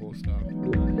 4/4 stuff.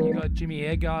 You got Jimmy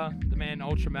Edgar, the man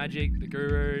Ultra Magic, the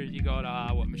Guru. You got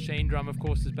Machine Drum, of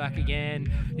course, is back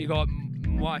again. You got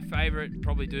my favourite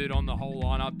probably dude on the whole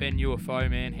lineup, Ben UFO,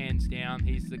 man, hands down.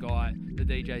 He's the guy, the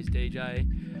DJ's DJ.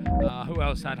 Who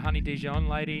else had Honey Dijon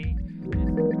lady?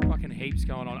 Fucking heaps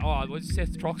going on. Oh, was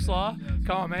Seth Troxler?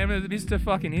 Come on, man, Mr.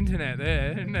 Fucking Internet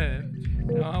there, isn't it?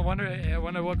 I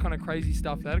wonder what kind of crazy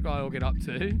stuff that guy will get up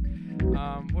to.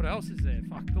 What else is there?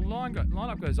 Fuck, the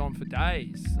lineup goes on for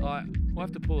days. We'll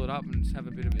have to pull it up and just have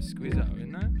a bit of a squizzo,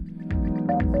 isn't it?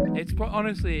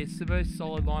 Honestly, it's the most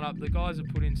solid lineup. The guys have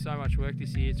put in so much work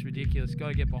this year. It's ridiculous. Got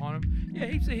to get behind them. Yeah,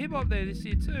 heaps of hip hop there this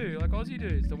year too. Like Aussie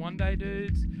dudes, the One Day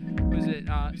dudes. Was it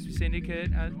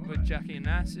Syndicate with Jackie and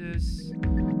Nassus?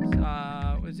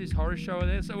 Was this horror show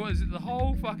there? So was it the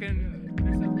whole fucking?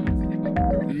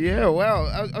 Yeah, wow.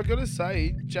 I gotta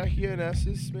say, Jackie and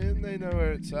Nassus, man, they know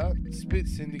where it's at. Spit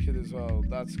Syndicate as well.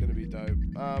 That's gonna be dope.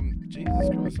 Jesus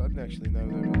Christ, I didn't actually know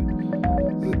that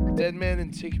really. Dead Man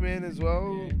and Tick Man as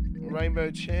well. Yeah.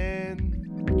 Rainbow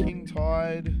Chan, King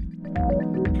Tide,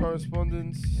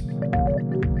 Correspondence,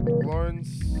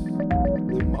 Lawrence,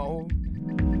 The Mole,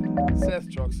 Seth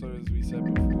Troxler, as we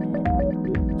said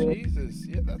before. Jesus,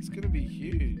 yeah, that's gonna be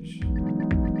huge.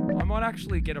 I might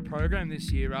actually get a program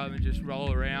this year rather than just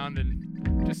roll around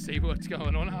and just see what's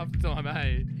going on half the time,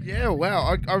 eh? Yeah,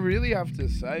 wow. I really have to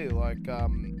say,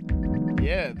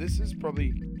 this is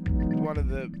probably one of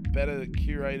the better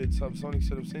curated subsonics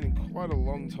that I've seen in quite a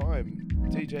long time.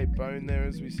 DJ Bone there,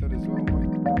 as we said as well.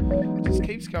 Just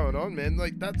keeps going on, man.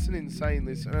 That's an insane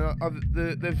list. And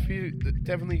they've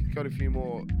definitely got a few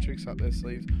more tricks up their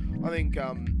sleeves. I think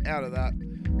out of that,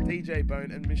 DJ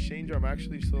Bone and Machine Drum, I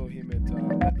actually saw him at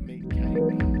the Meat KiNK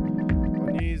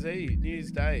on New Year's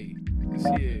Day this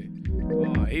year.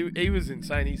 Oh, he was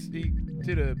insane. He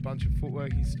did a bunch of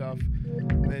footworky stuff,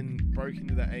 then broke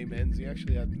into the amens. He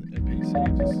actually had an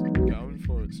PC just going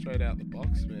for it straight out the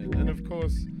box, man. And of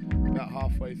course, about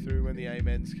halfway through when the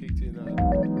amens kicked in,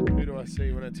 who do I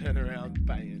see when I turn around?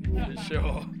 Banging, for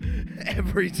sure.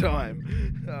 Every time.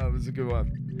 It was a good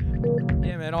one.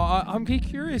 Yeah, man, I'm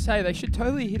curious. Hey, they should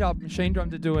totally hit up Machine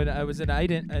Drum to do it. It was an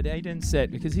Aiden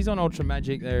set, because he's on Ultra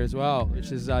Magic there as well,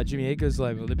 which is Jimmy Edgar's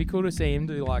label. It'd be cool to see him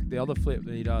do the other flip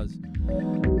that he does.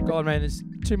 God, man, there's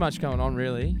too much going on,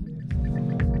 really.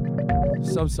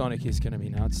 Subsonic is going to be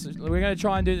nuts. We're going to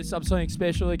try and do the Subsonic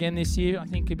special again this year. I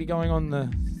think it'd be going on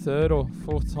the 3rd or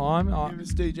 4th time. Give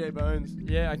us DJ Bones.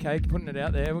 Yeah, okay, putting it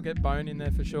out there. We'll get Bone in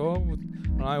there for sure.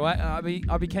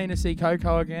 I'd be keen to see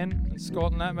Coco again, and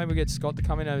Scott and that. Maybe we'll get Scott to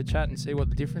come in over chat and see what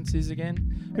the difference is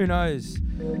again. Who knows?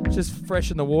 It's just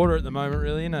fresh in the water at the moment,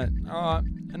 really, isn't it? All right,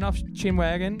 enough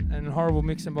chinwagon and horrible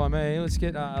mixing by me. Let's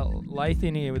get Lath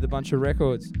in here with a bunch of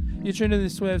records. You're tuned to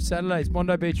this Swerve Saturdays,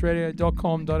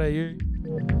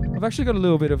 bondobeachradio.com.au. I've actually got a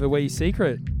little bit of a wee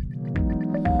secret.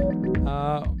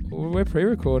 We're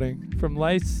pre-recording from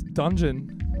Lath's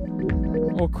Dungeon,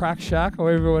 or Crack Shack, or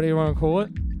whatever you want to call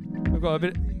it. We've got a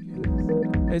bit.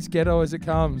 It's ghetto as it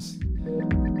comes.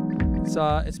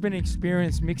 It's been an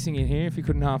experience mixing in here, if you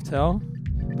couldn't half tell.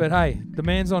 But hey, the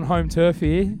man's on home turf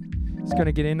here. He's going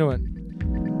to get into it.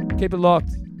 Keep it locked.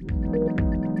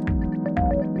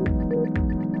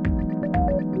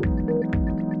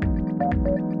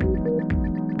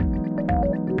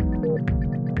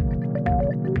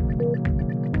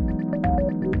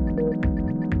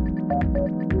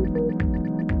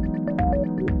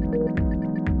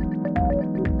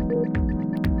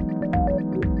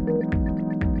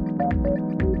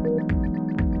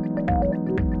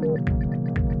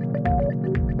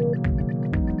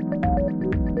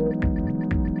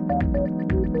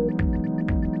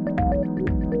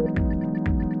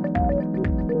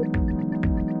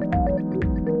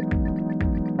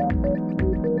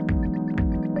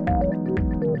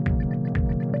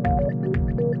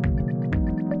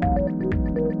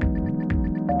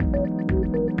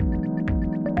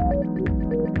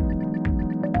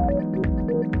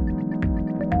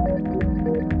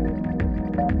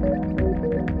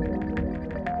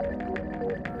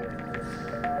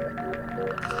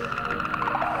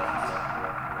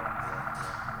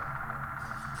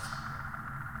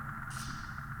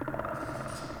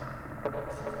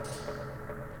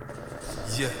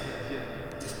 Yeah.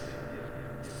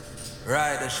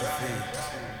 Right, that's your feet.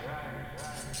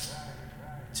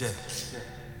 Yeah.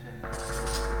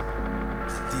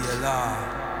 DLR.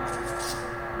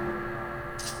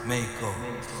 Mako.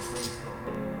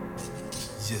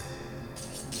 Yeah.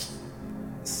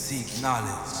 Seek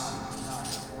knowledge.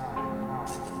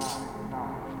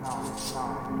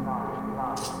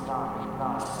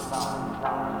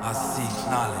 I seek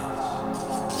knowledge.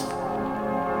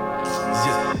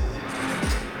 Yeah.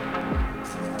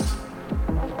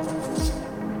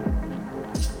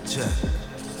 Check.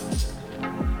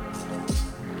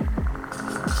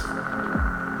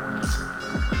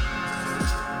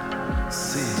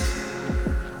 See.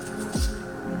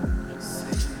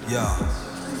 Yeah.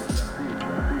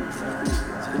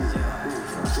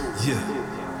 Yeah.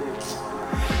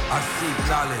 I seek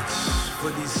knowledge,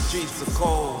 for these streets are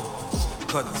cold,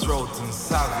 cutthroat and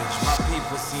savage. My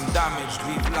people seem damaged,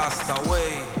 we've lost our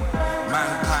way.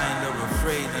 Mankind are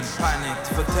afraid and panicked,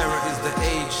 for terror is the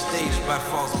age staged by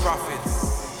false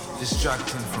prophets,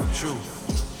 distracting from truth.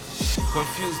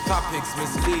 Confused topics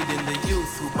misleading the youth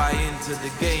who buy into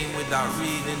the game without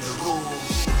reading the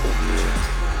rules.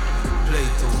 Play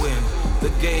to win, the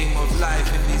game of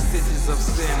life in these cities of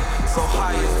sin. So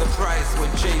high is the price when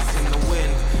chasing the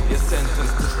wind. You're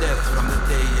sentenced to death from the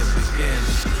day you begin.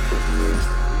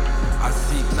 I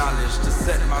seek knowledge to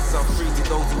set myself free to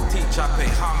those who teach. I pay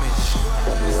homage.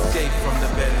 Escape from the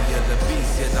belly of the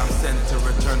beast, yet I'm sent to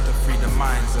return to free the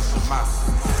minds of the masses.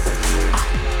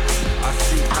 I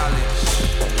seek knowledge.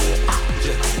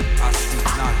 Yeah, I seek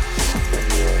knowledge.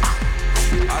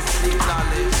 I seek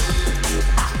knowledge.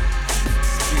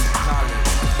 Speak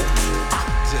knowledge.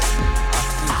 Yeah, I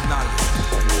seek knowledge.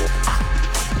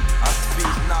 I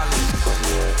speak knowledge.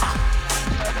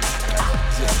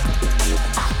 Yeah.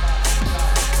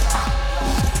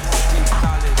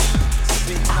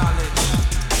 Speak knowledge.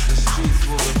 The streets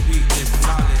will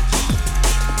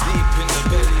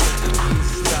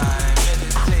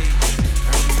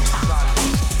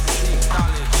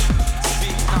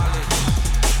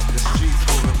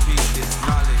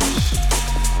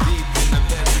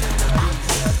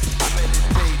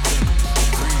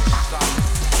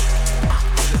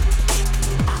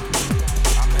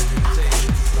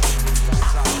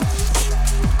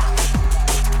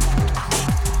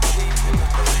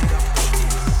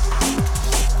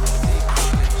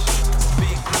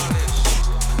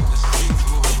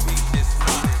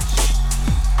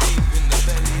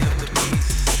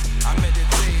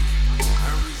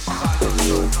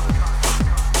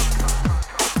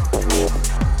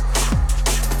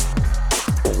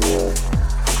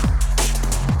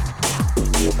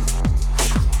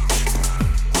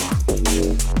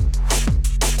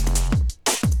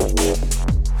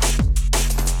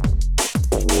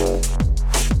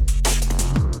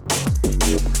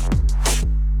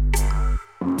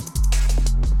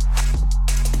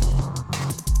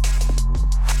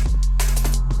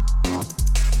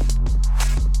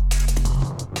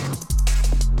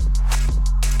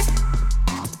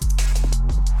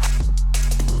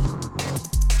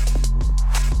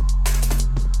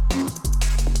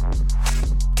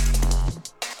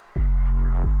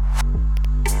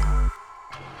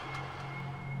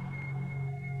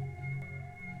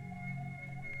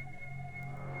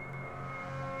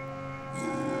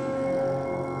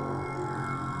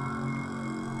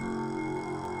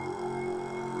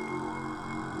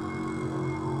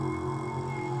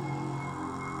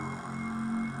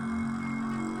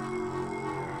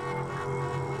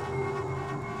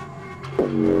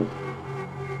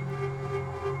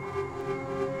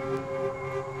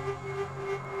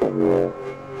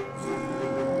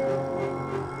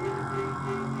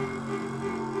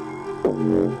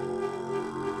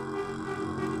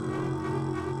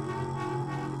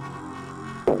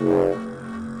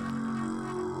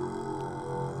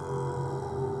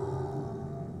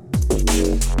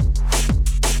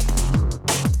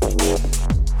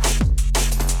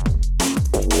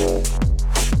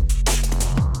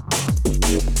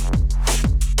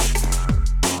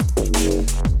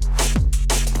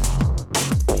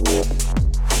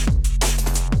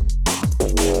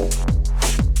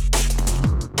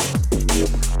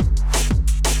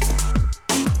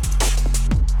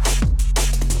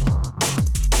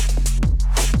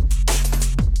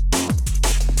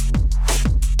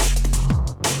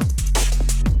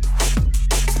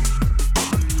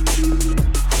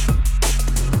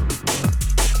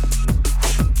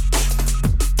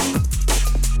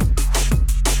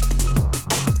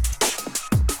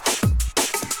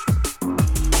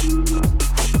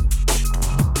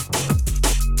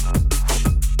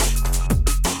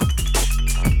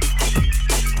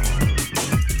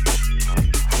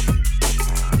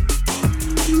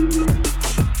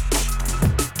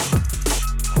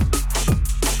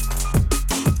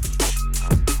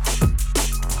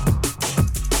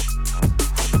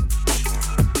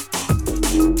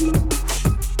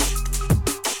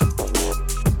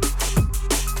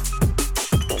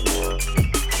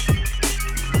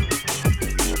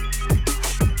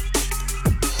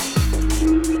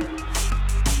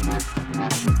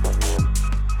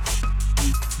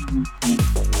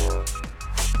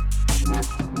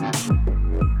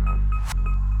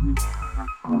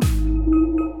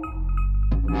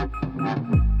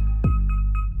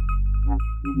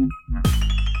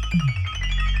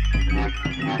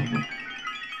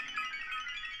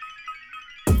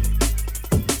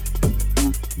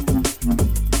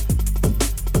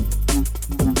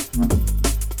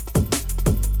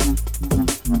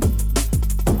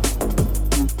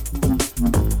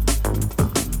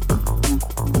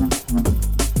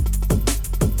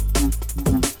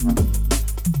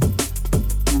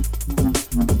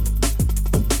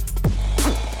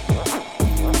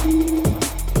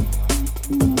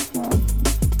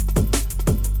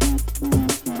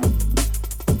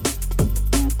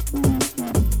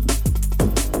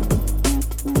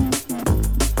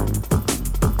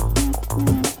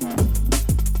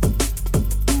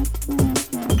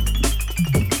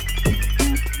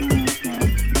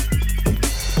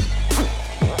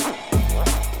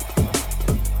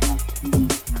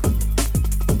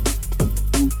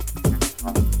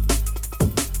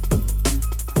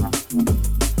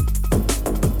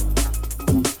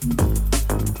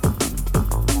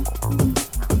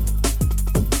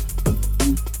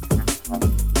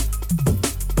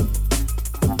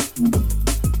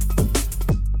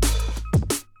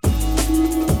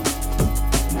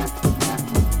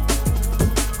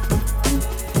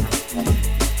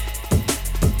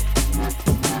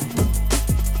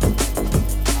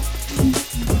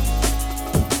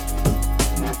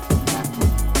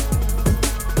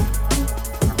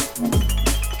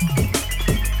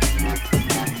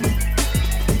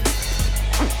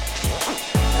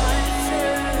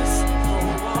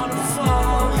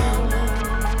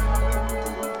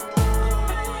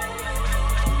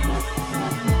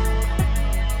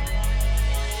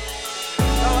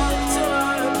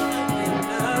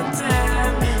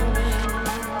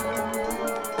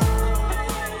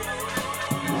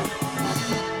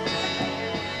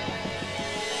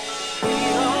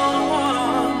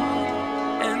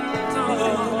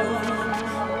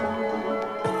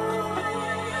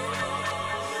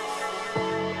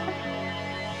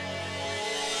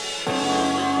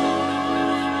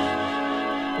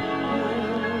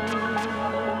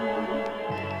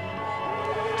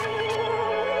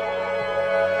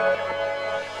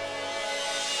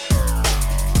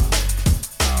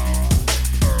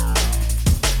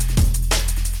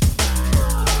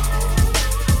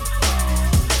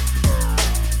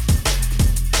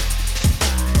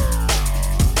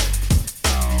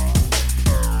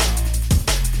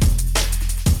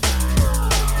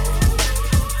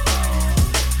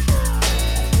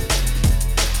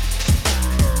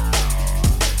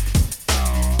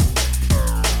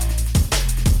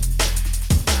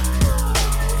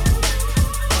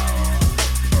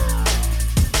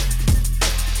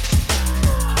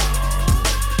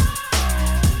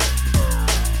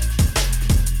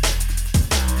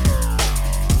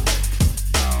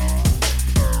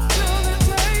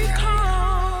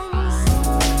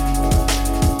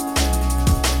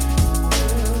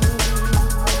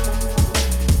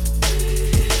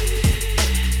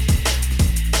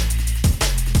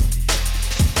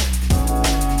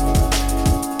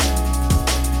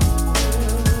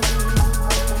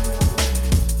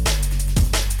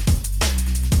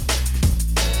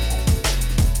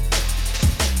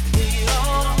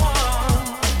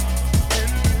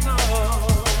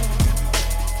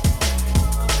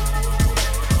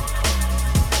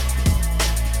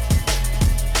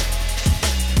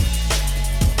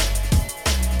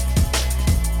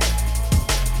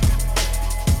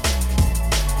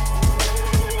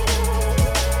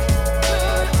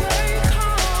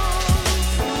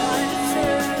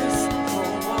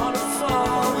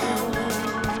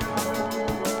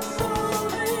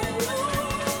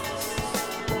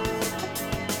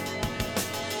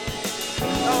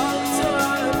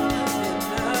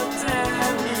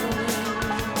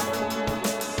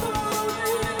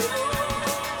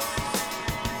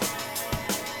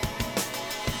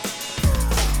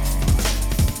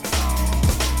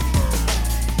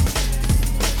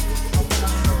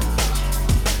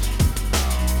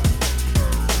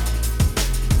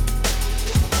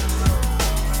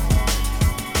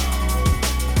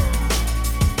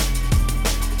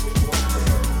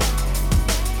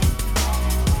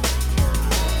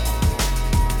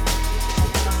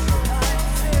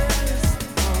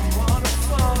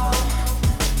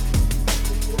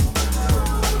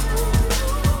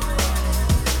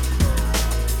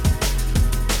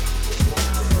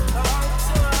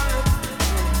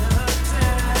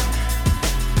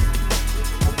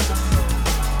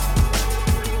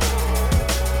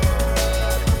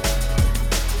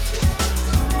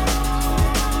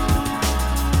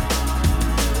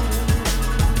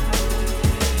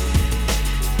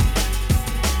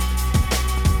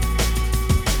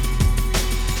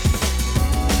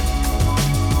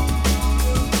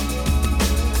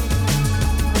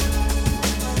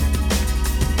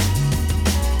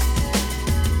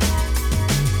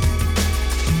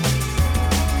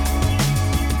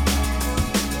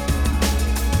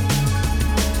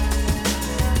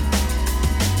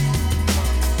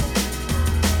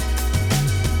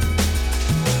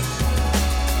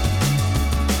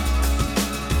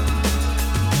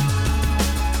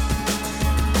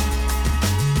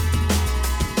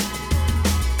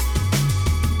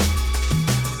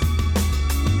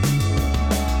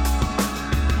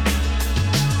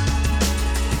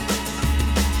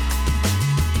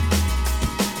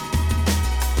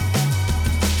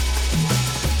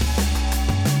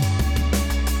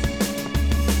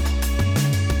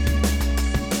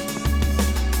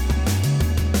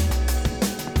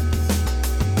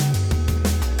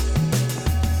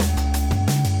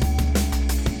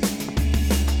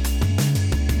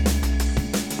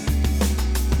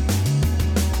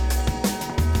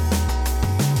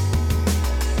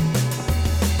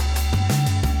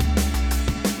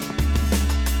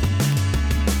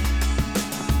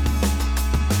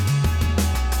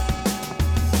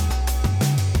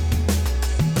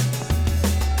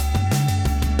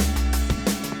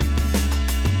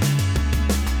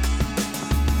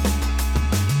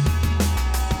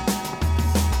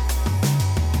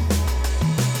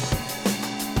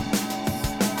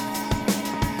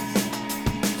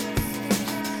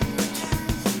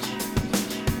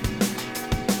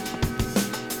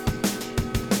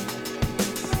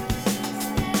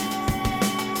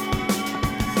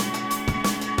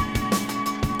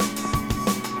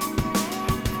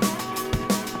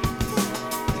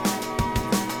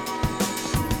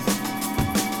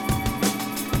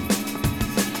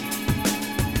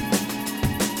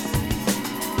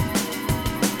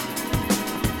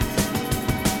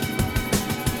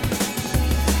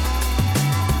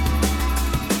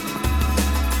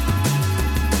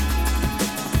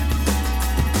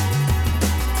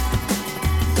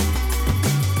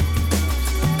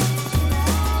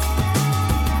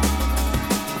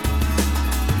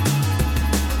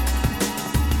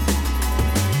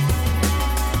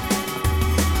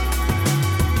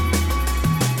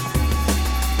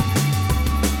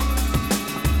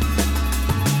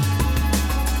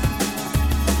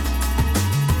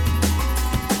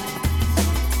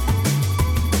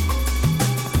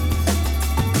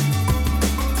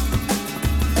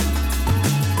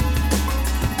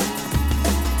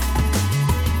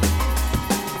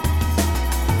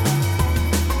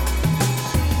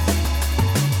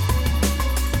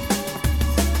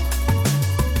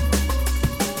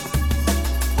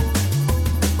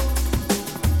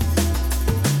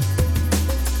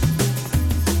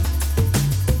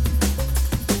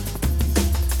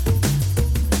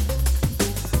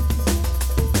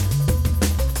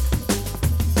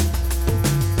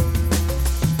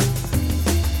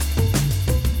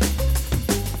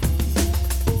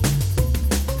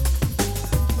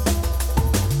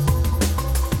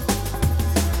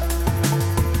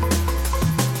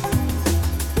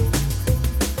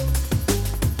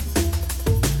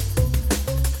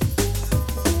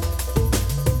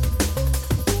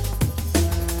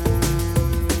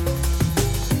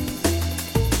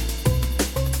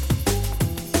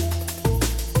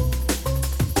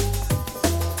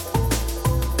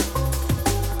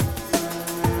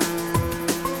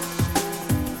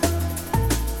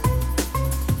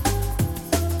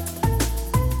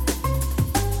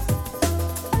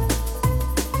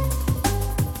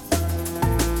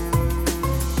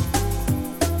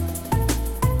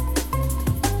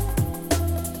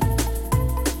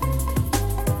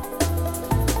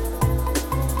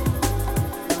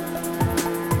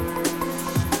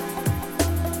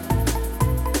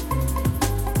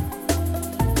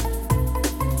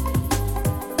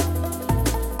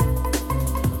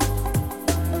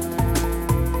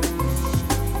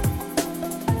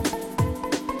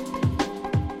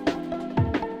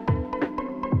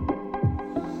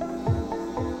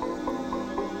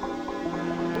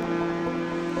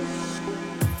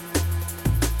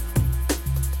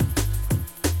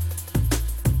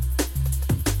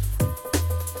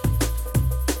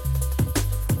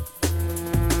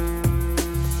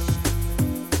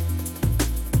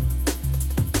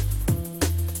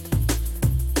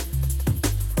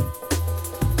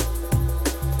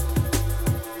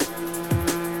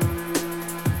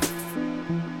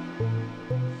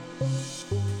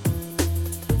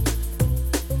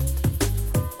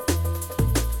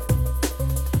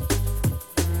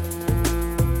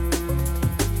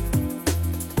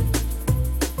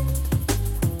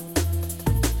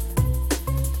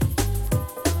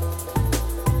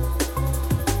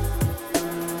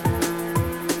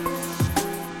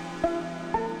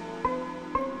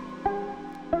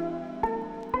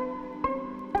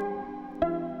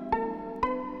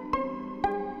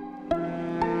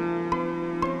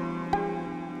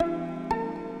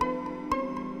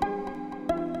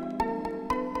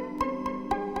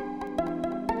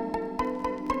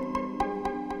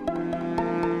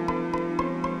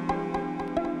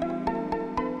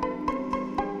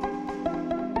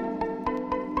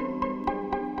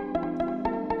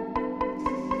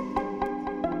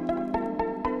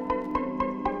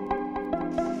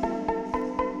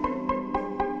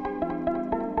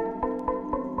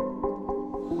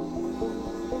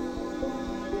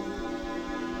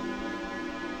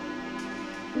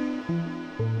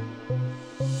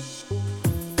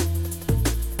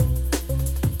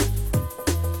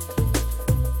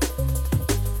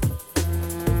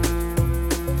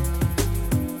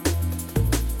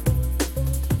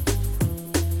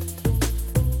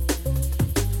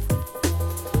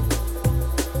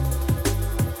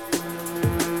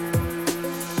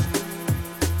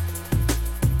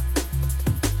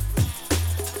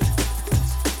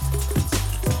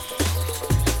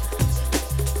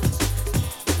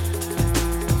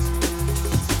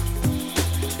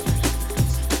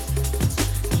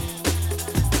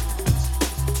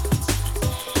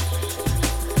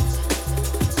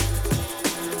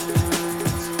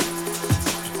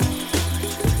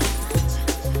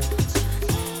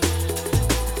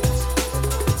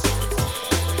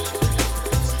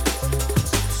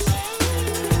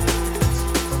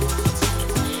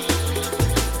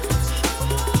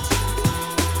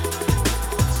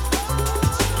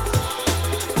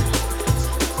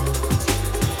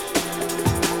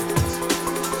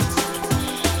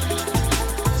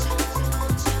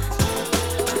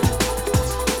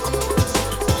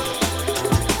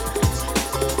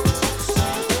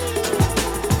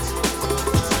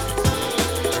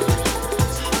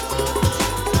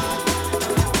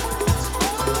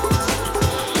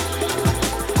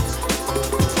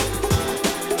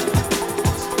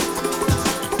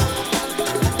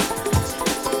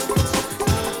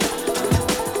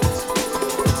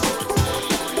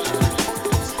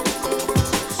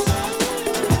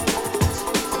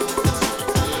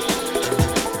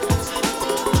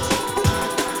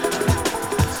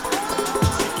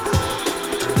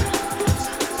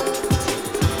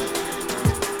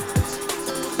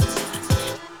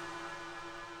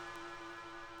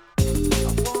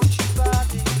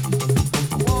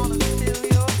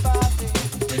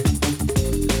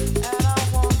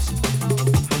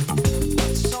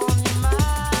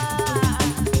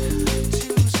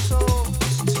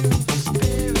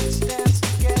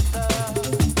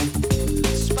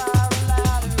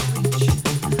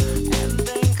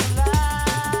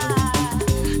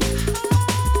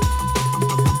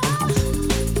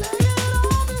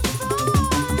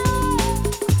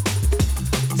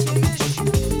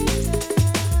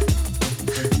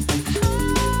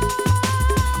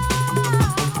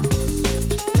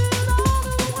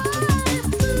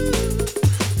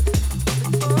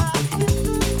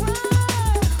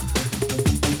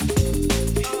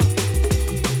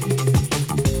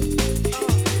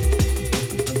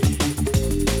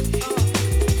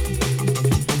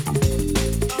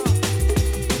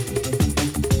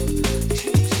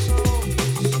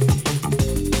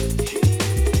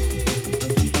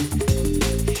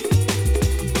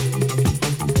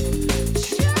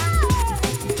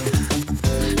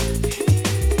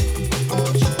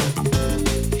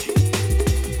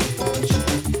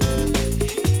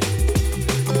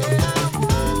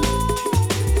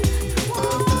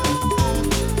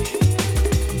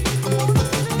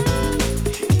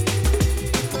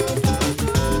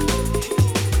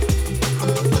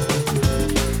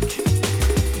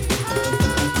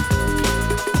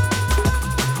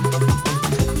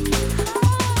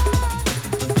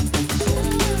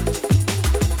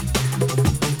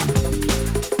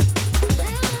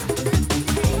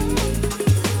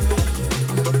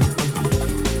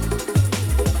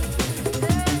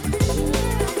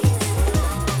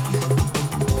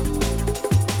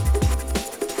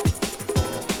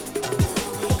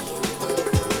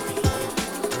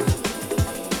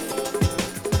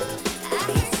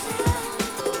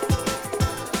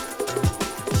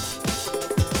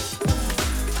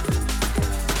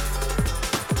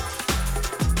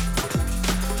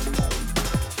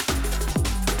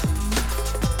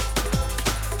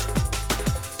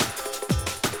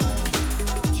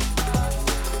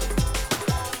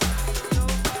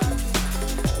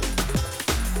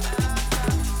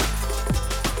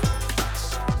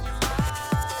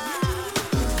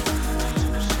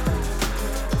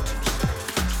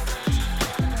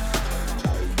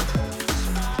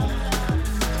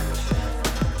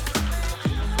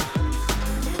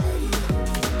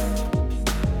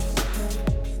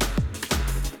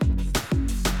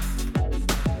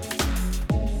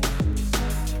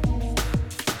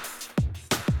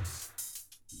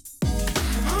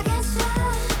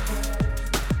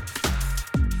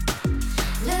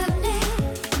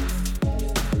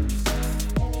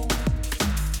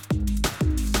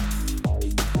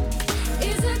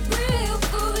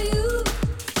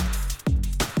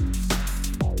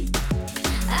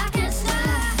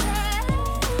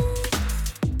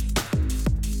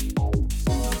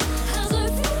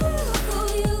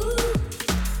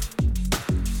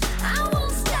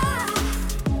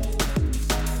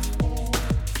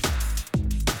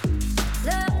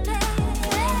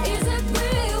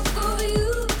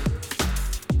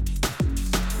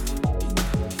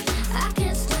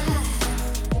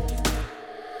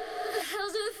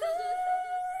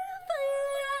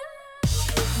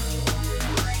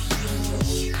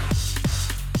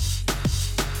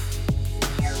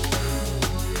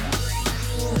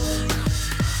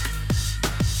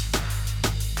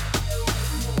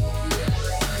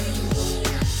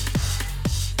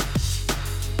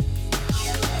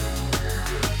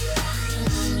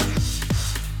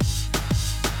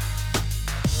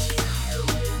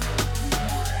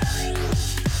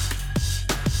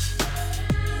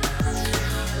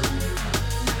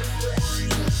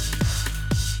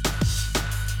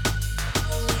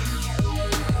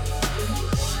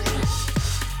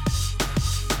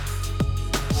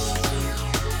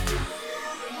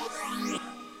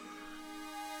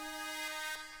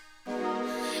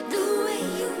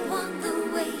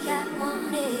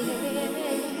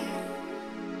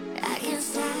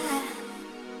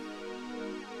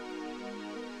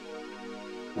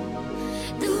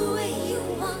The way you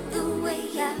want, the way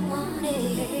I want it.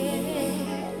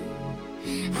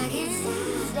 I can't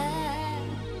stop.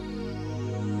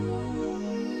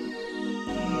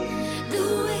 The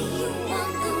way you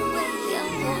want, the way I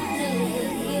want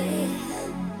it.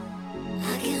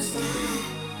 I can't stop.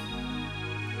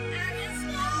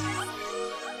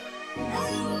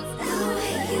 The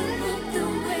way you want, the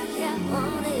way I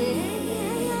want it.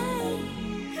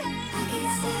 I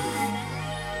can't stop.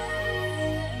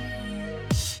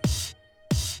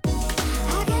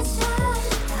 I can't stop.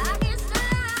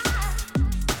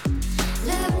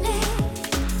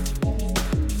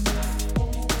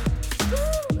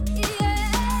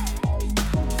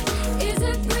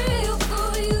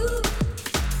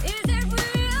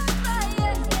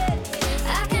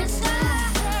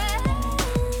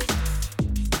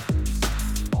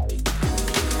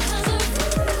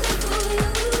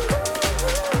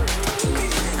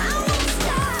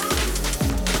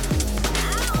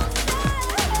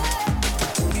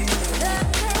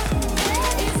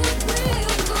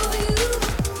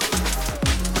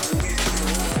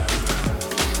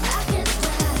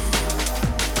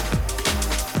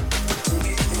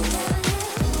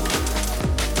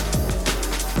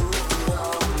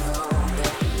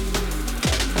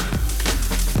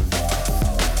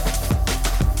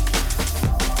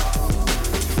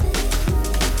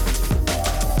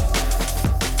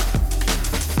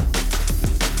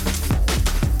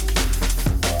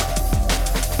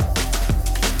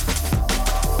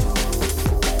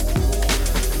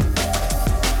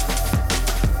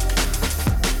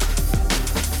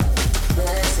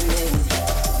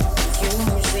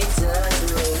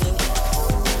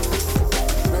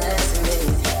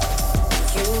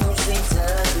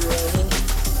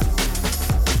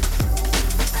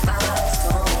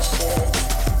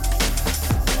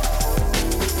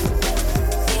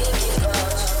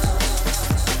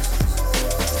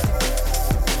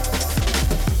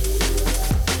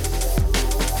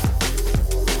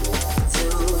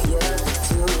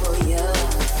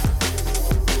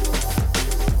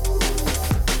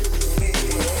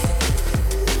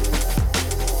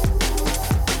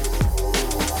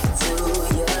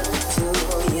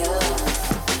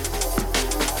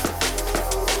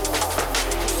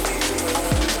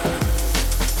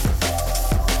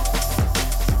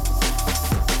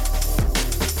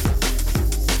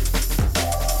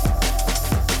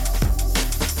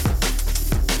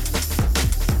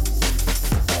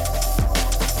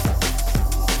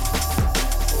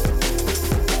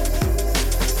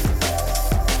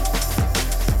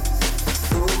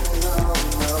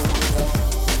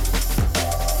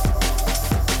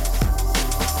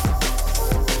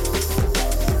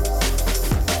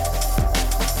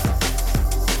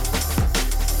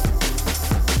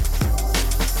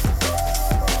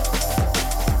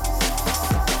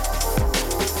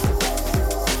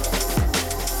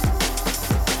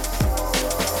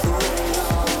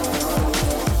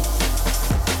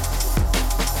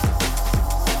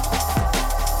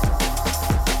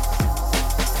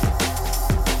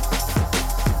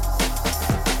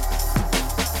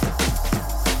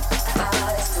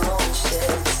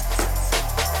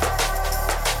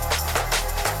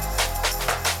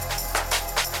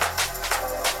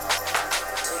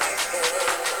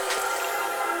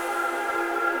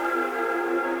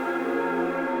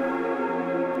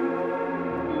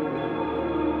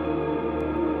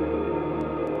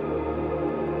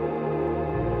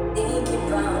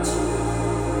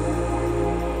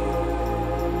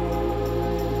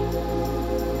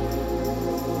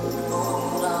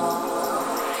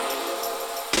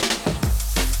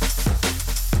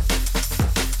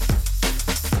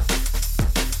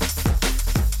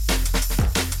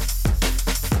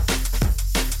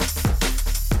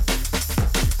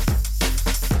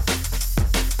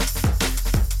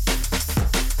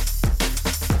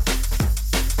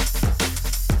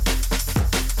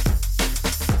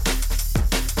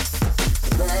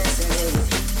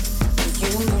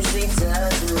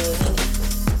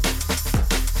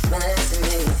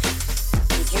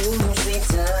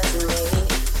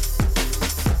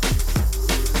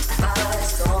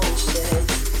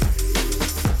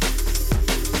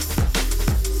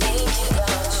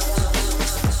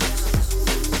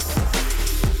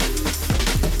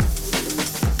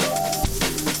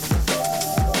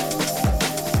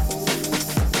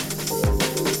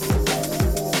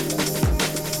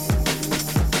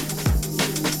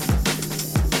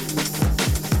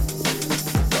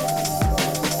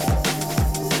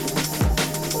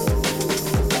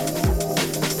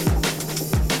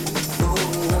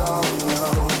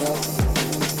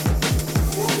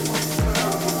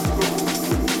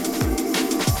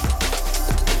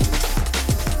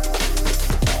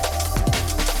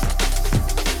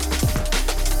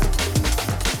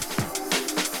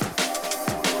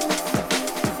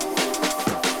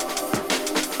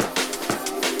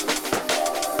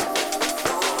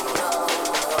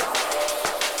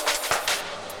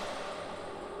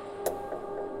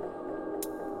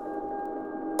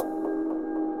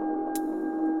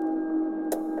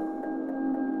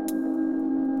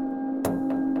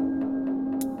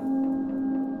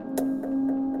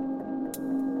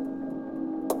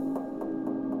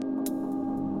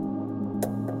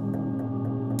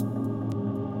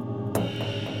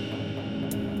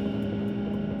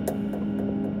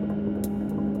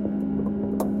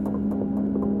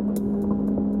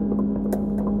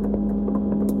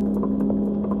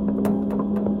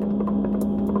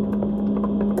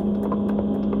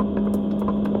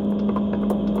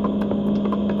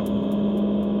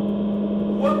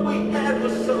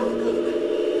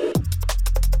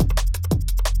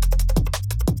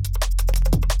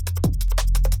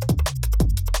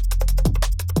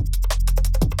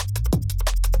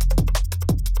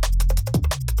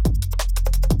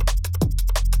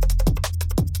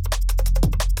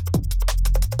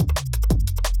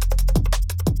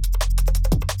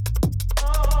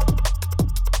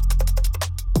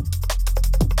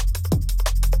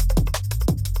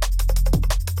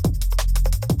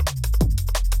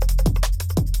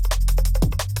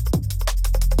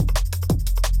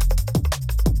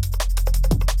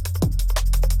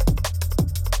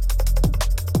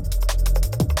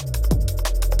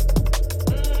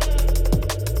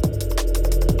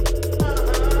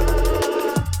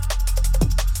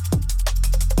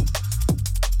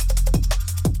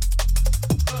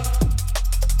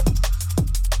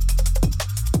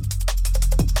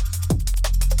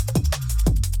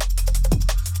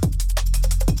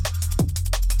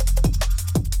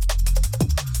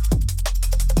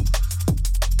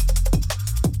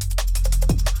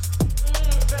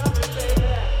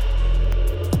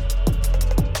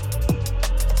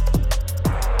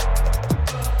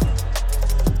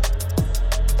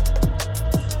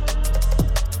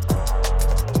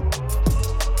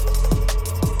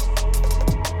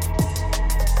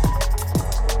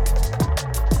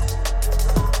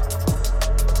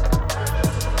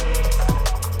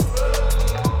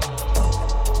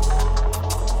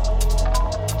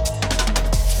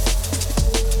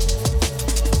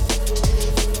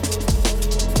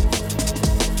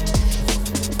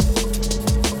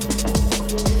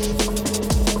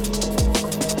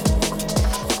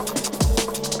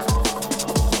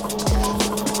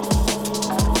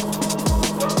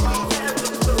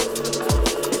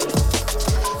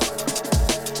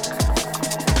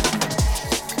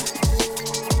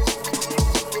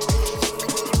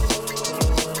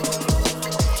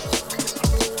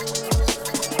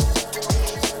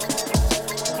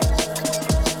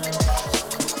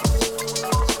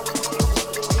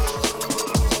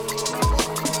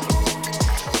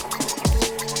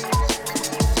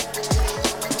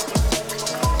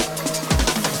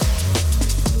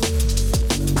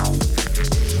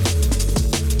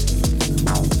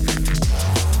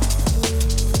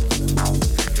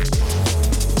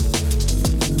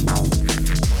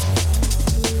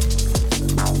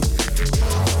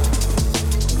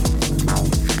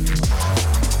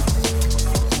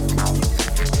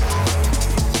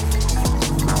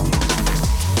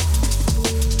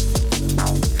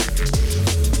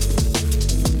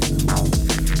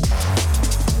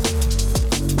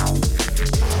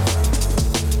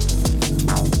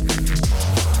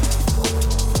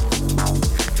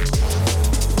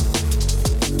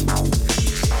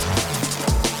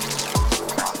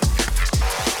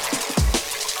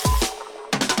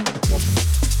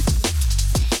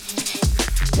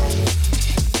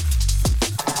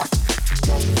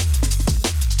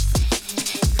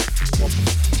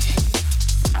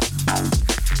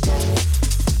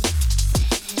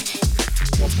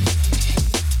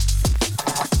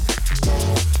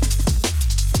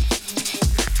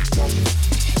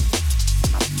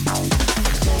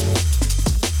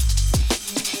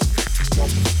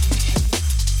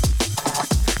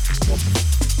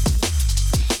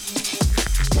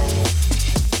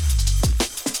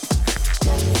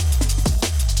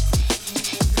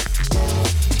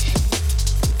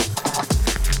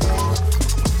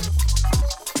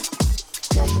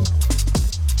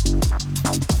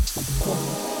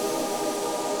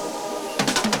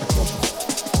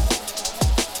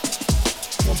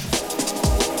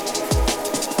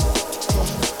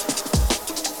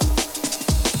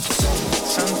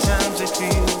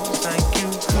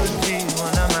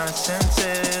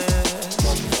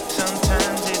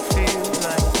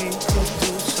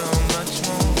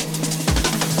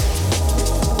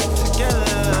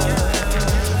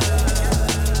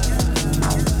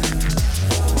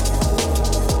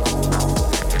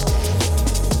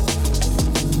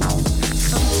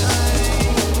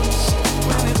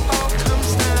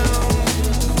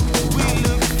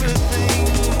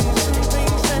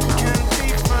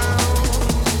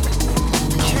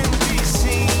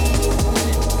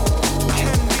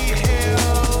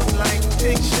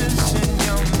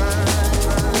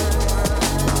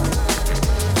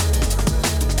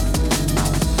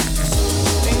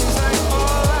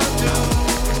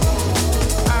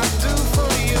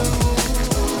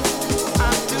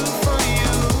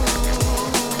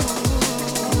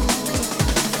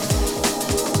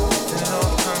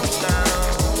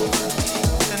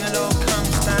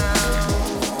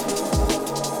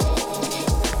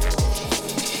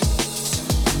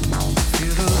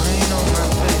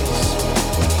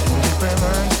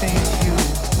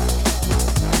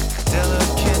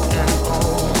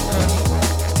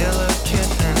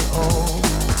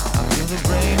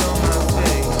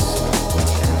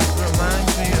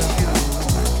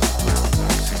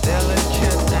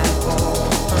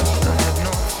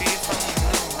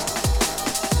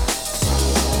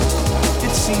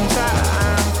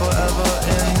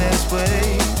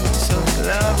 way. So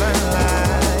love and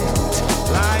light,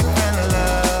 life and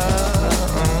love.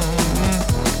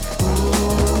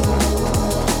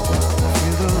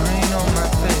 Feel the rain on my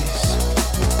face,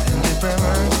 and it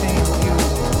reminds me of you.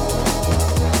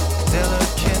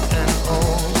 Delicate and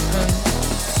open.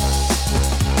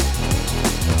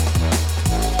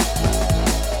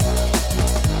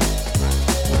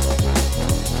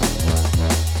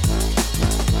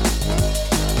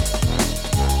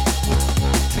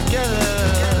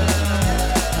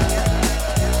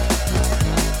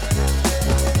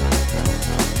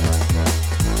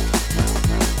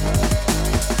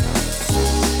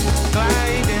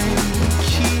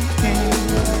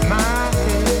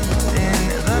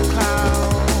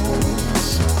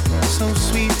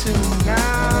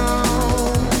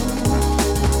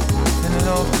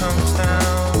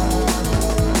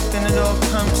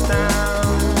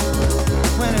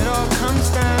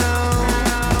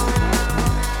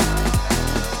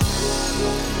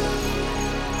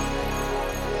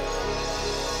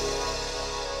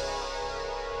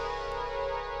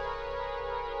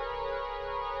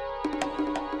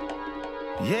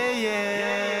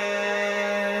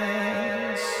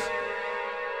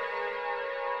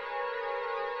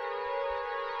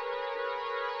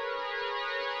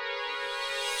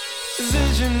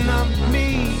 Vision of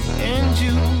me and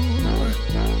you,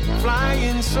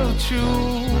 flying so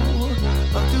true,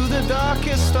 up through the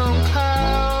darkest storm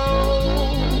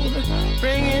cloud,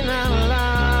 ringing out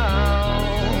loud,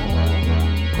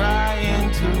 crying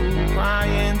to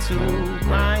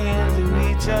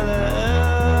each other.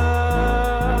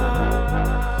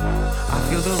 I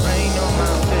feel the rain on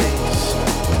my face,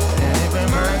 and it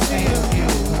reminds me of you,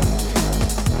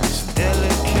 so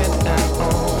delicate and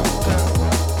open.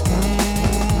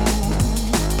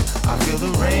 I feel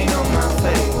the rain on my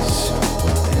face,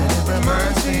 and it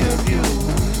reminds me of you,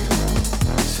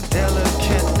 so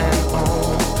delicate and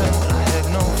open. I have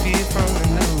no fear from the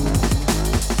news.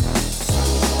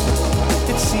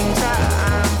 It seems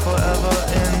I'm forever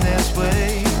in this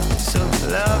way, so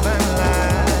love and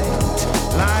light,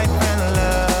 life and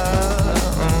love.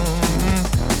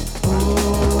 Ooh,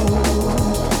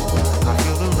 I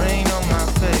feel the rain on my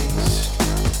face,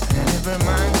 and it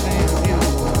reminds me of you.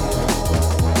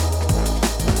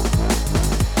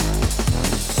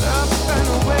 Up and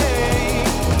away,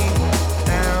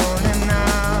 down and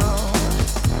out,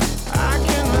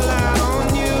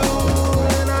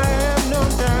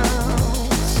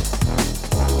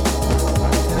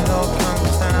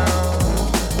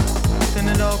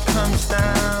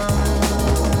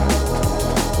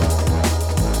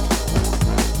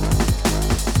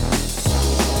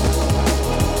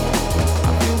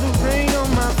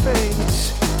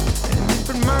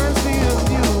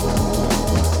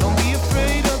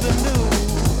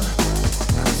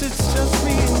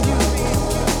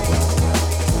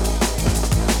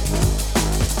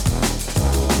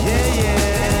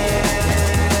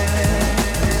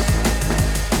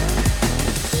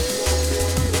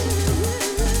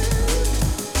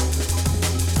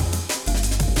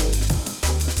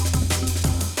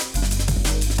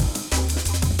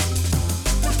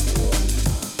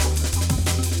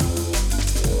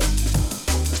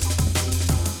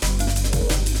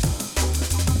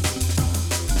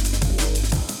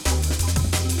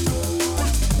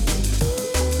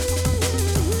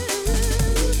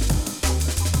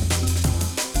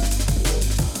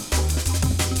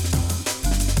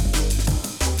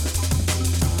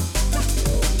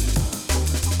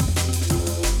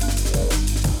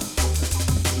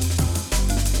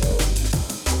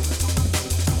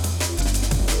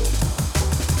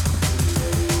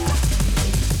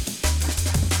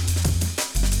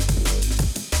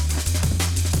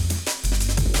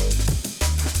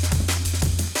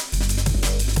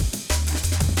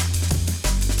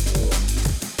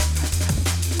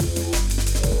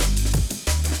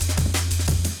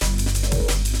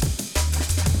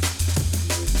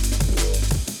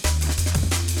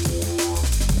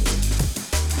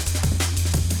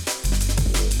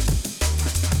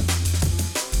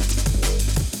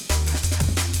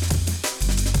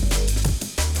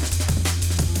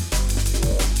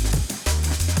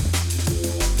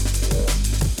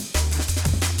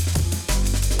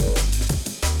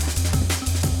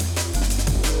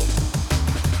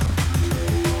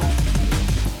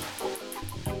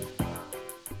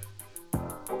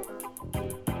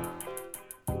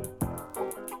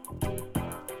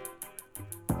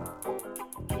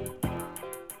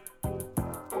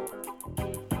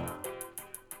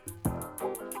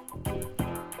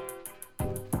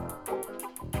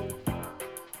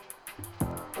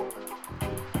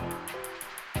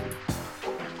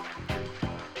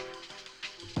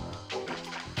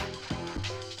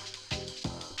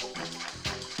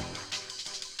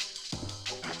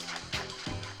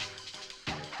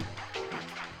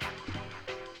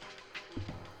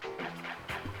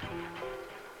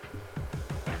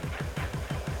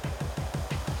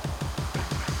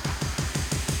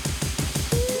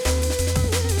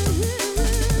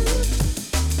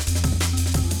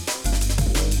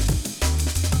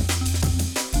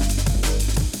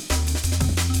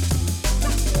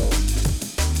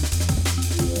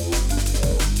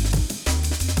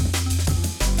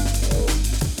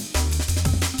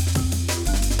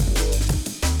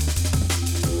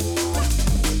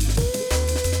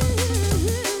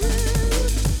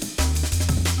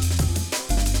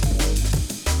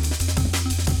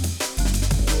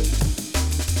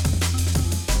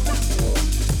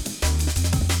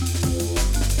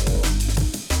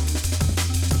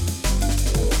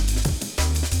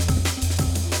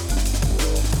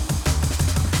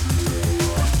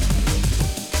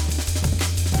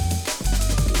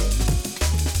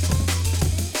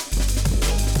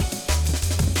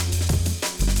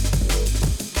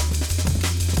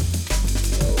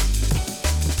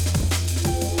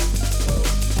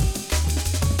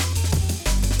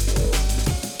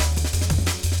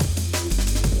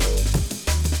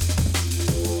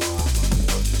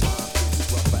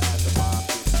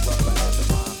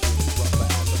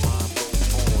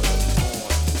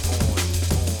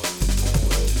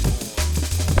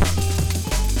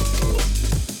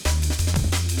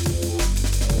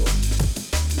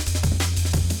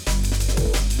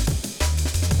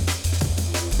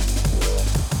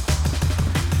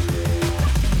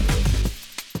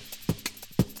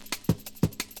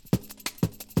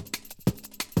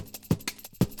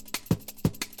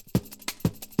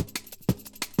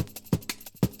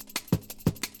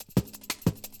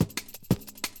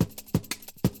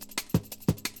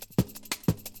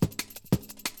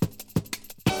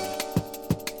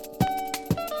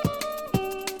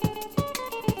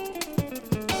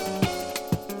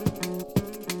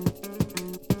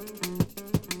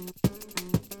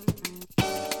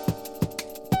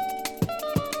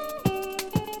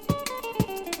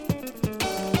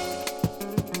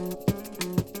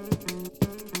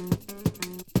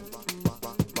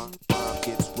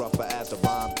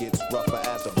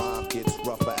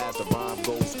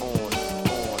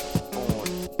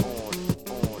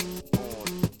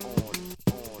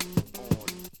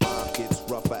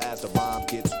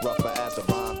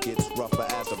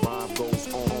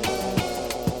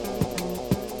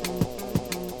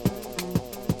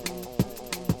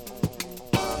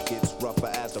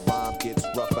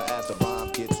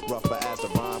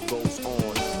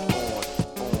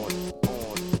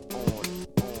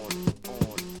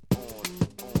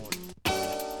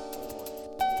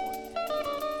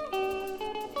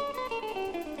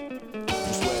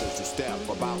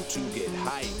 to get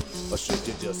hype? Or should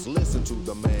you just listen to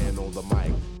the man on the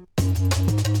mic?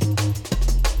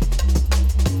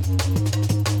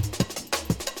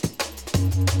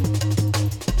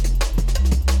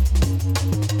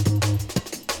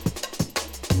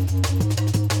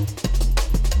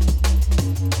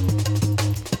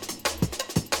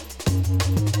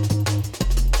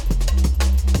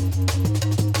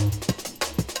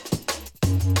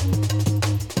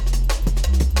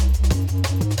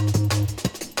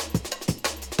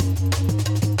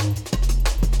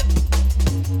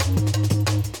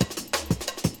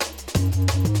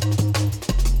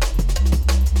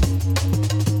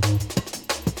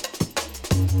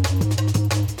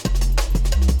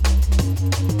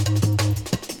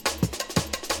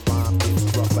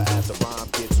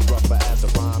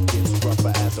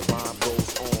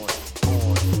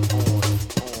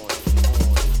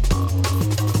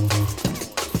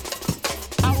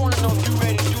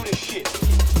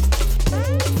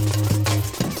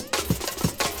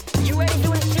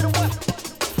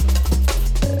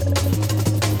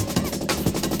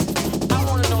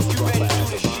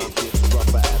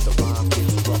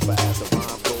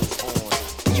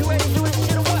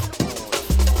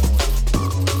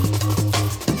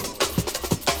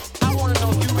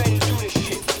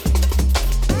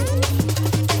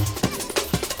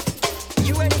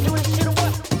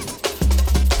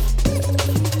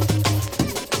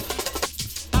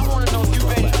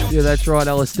 That's right,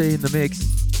 LSD in the mix.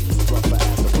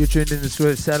 You're tuned in to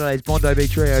Swerve Saturdays,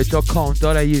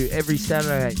 bondobtrio.com.au every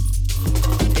Saturday.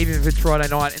 Even if it's Friday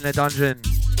night in the dungeon.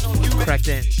 Cracked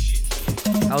in.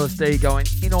 LSD going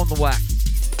in on the whack.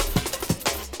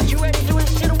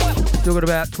 Still got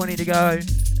about 20 to go.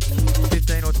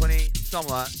 15 or 20, something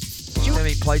like that. See how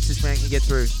many plates this man can get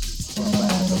through.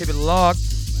 Keep it locked.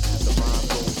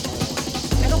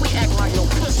 I know we act like no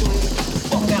pussy when we get the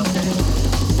fuck out there.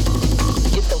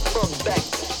 Get the fuck back.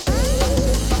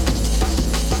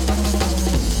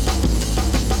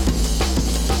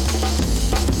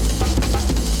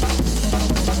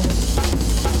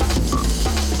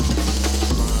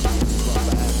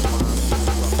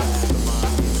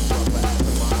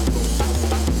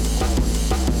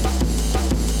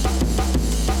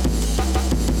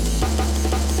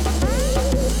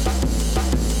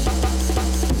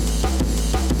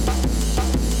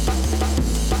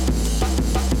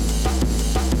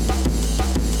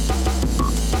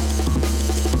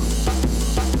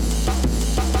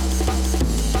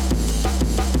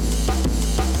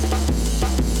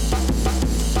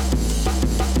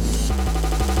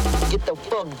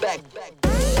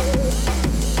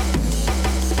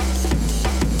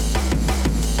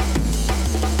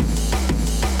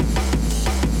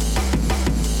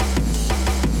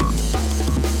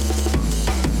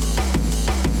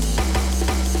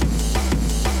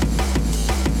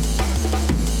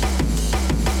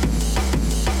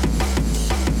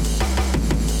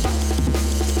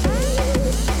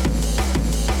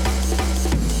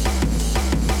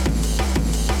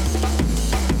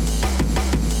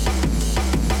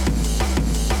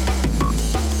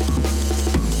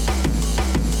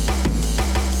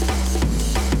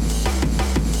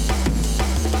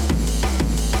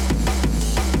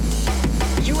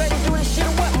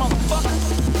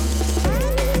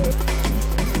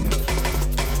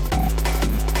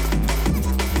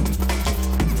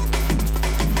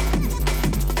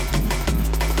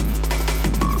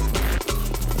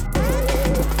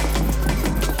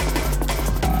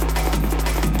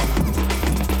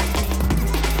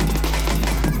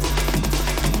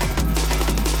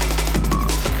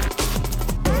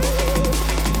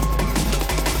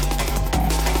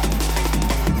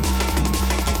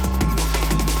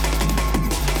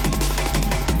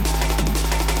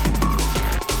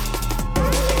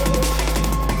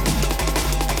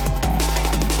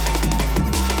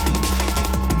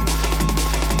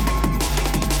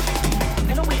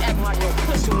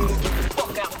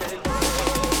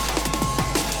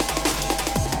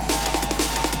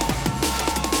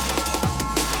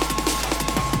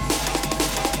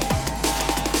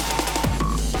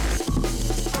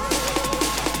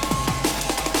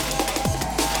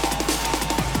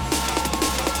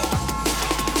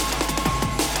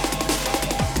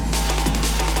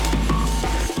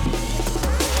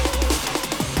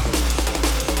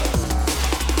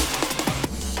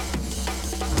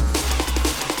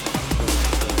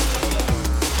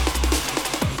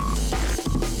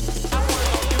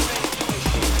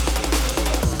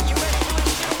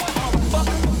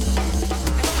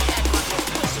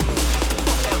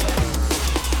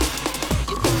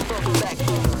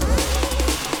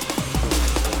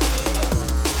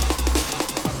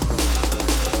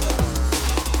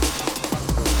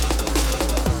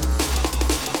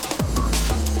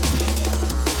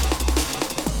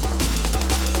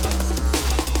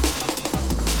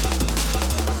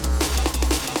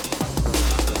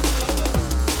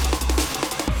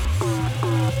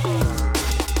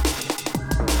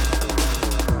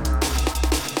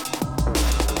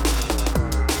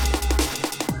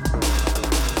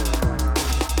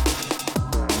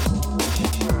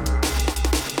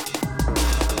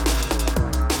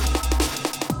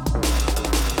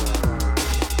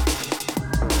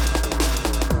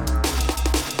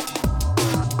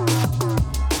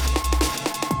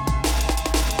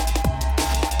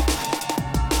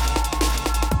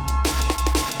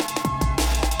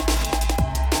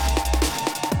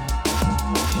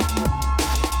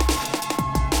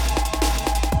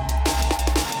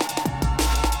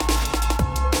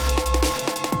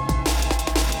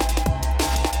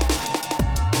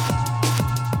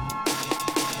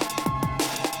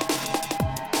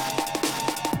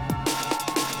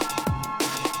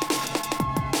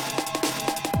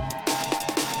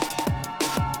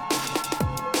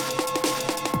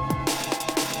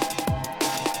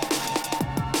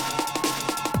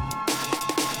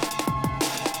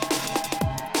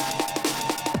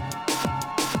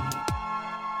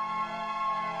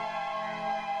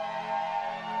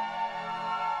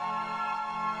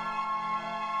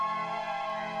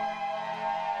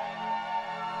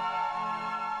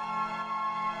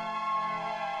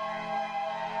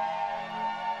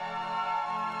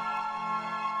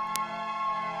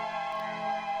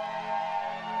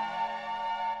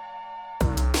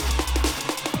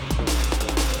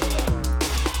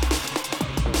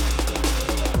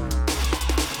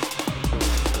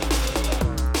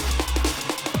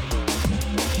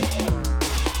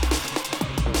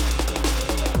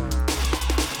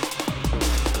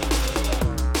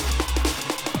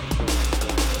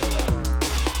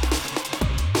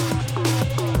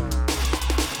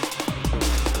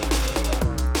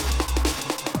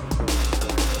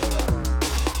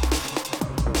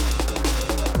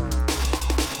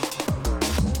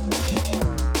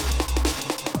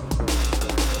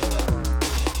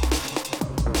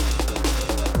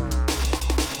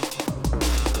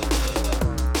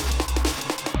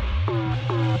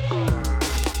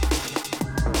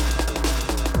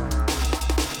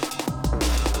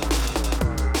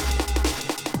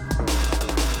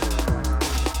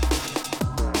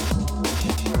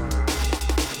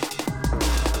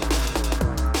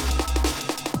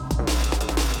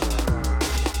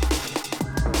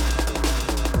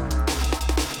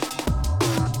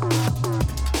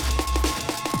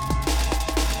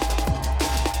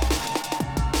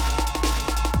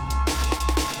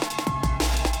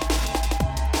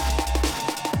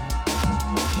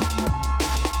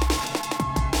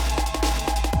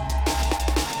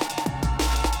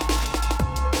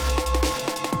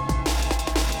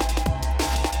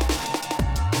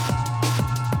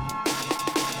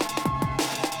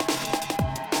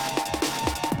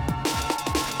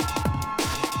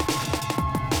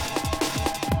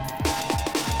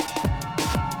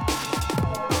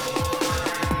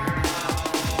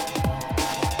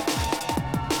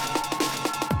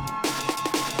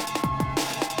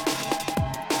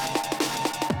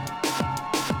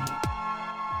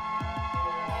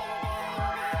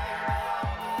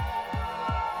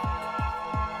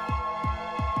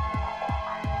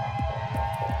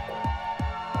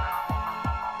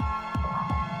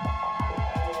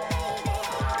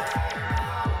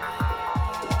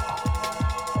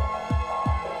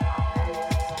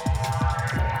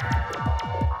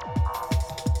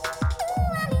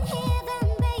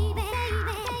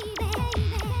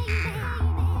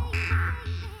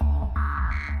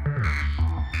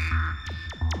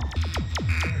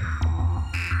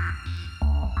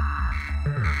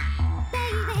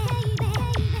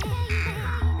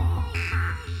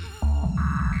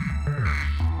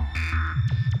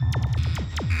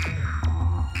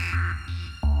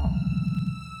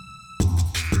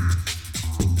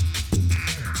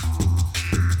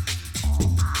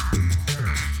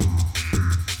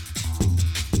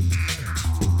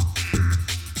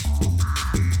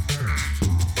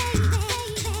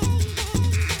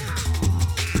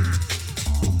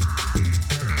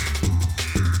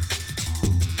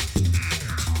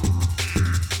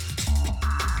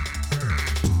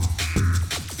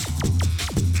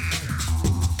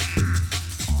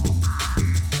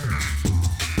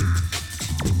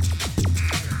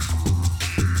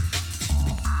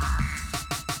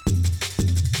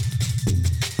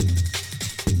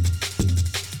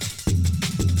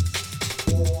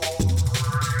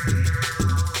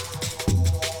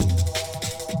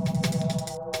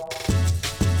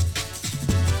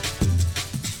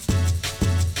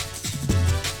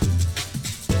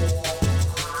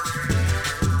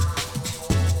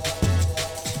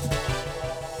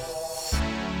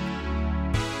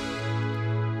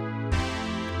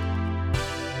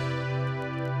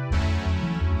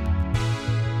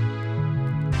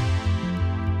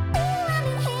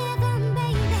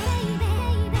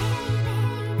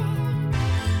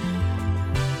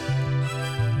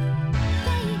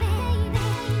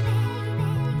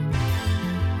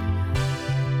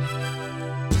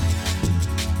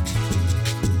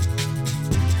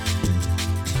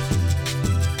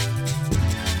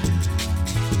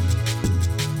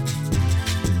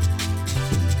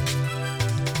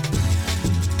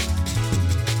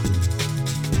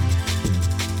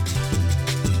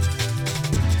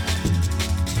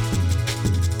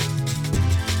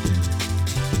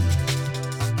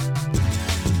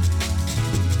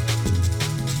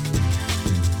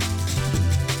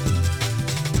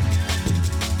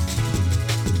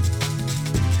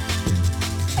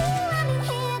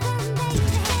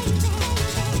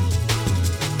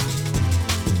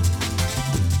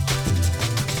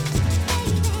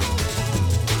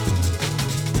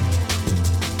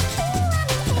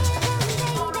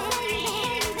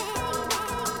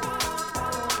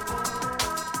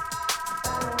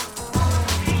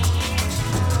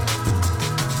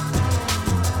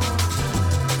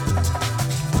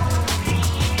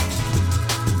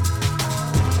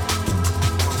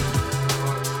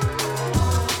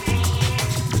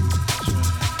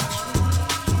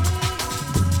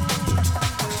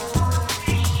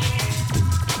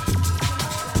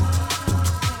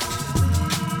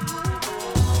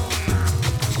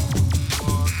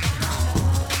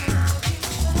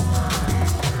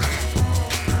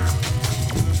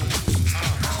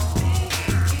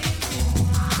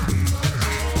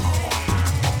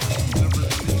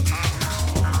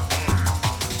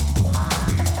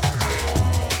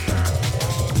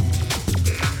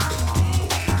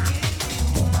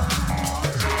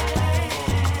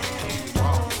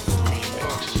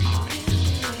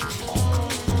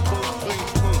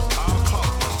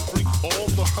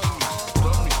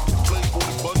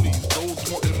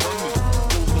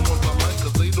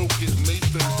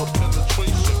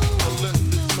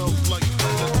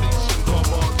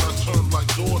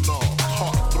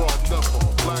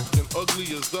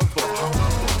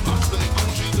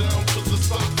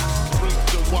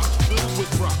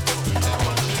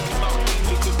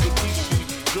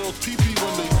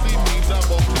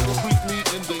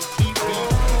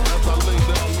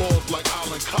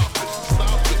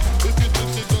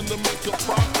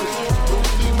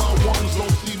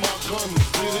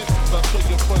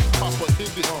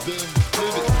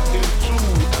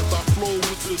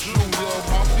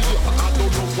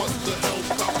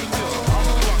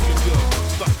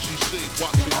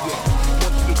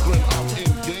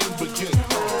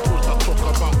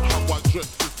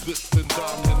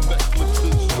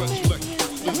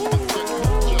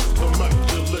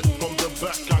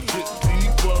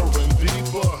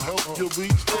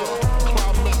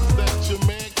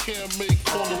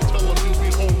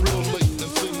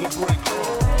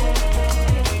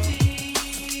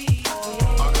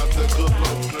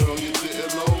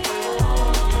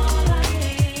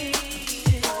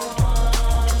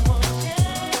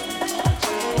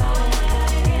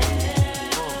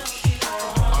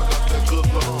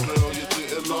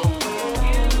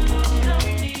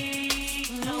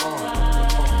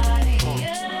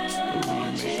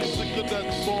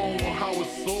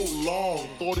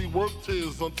 work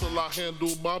tears until I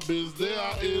handle my biz. There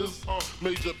I is,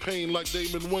 major pain like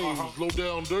Damon Wayans. Low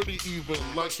down dirty even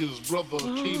like his brother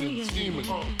Keenan scheming.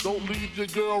 Don't leave your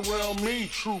girl around me,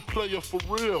 true player for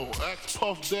real. Ask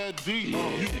Puff Daddy.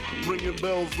 You ringing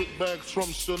bells with bags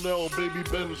from Chanel. Baby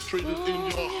Ben's traded in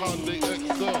your Hyundai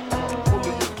XL. Full of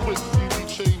your quick CD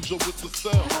changer with the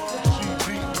cell. She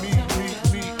beat me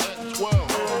at 12.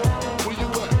 Where you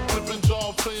at? Flipping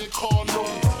job playing car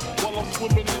notes. While I'm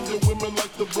swimming in your women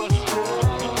like the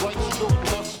breaststroke. Right stroke,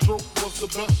 left stroke, what's the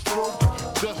best stroke?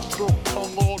 Death stroke,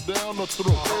 tongue all down the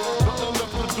throat. Nothing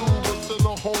left to do but send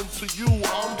her home to you.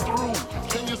 I'm through.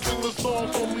 Can you sing the song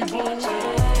for me, boo? I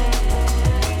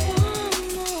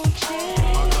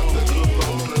got that good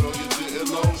love, girl, you didn't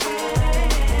know.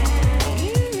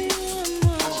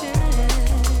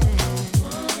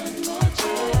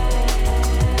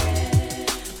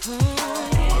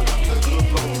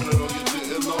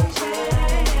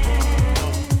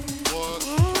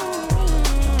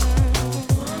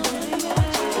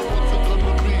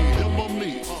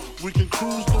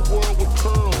 Cruise the world with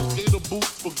curls, gator boots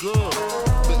for girls.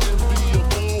 The envy of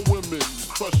all women,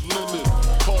 crushed linen,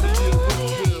 Cartier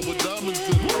wristwear with diamonds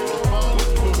in it. The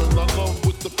finest women I love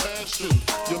with the passion.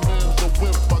 Your man's a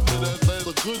wimp, I get that as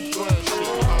a good thrashing.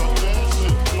 High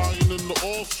fashion, flying in the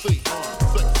Allstate,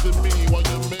 sexing me while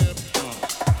your man.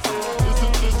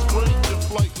 Isn't this great? Your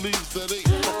flight leaves at 8,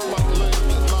 my flight lands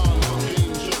at 9. My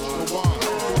game just for wine.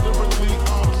 Lyrically,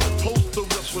 I'm supposed to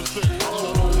represent. I'm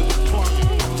not only a client,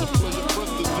 I'm the player.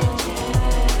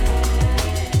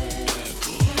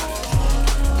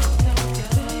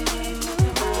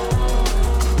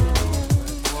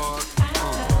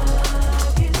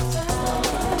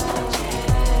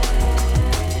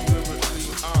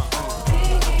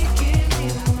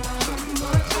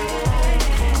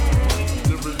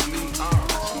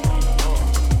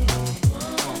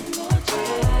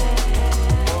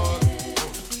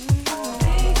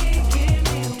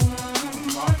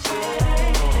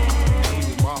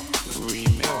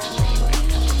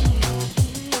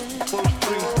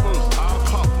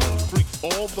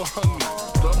 All the honey,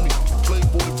 dummy,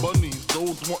 playboy bunnies,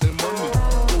 those wanting money.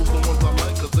 Those the ones I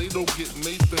like, cause they don't get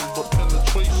Nathan but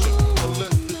penetration.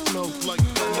 Unless it smells like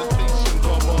sanitation.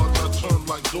 Garbage, I turn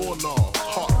like doorknobs.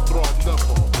 Heart throb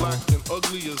never, black and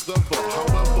ugly as ever.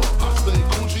 However, I stay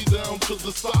Gucci down to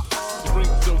the socks.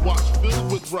 Rings and watch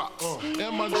filled with rocks.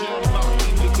 And my jam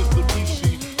knocking in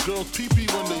Mitsubishi. Girls pee-pee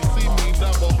when they see me.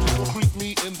 Never creep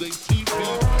me in they TV.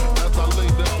 As I lay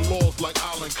down laws like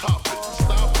Island Coppet.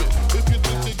 Stop it. If you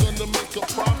think you're gonna make a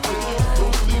profit,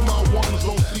 don't see my ones,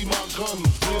 don't see my guns,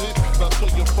 get it? Now tell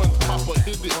your friends, Papa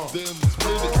hit it, then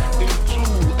split it in two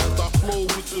as I flow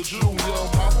with the Junior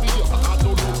Mafia. I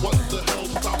don't know what the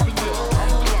hell's stopping ya.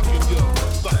 I'm clocking ya,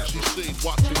 Versace shade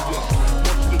watching ya.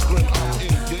 Watch the grin, I'm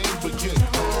in game begin.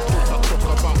 First I talk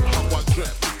about how I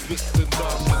dress, this and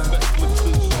diamond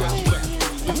necklaces, stretch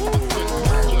necklaces,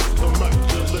 just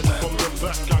immaculate from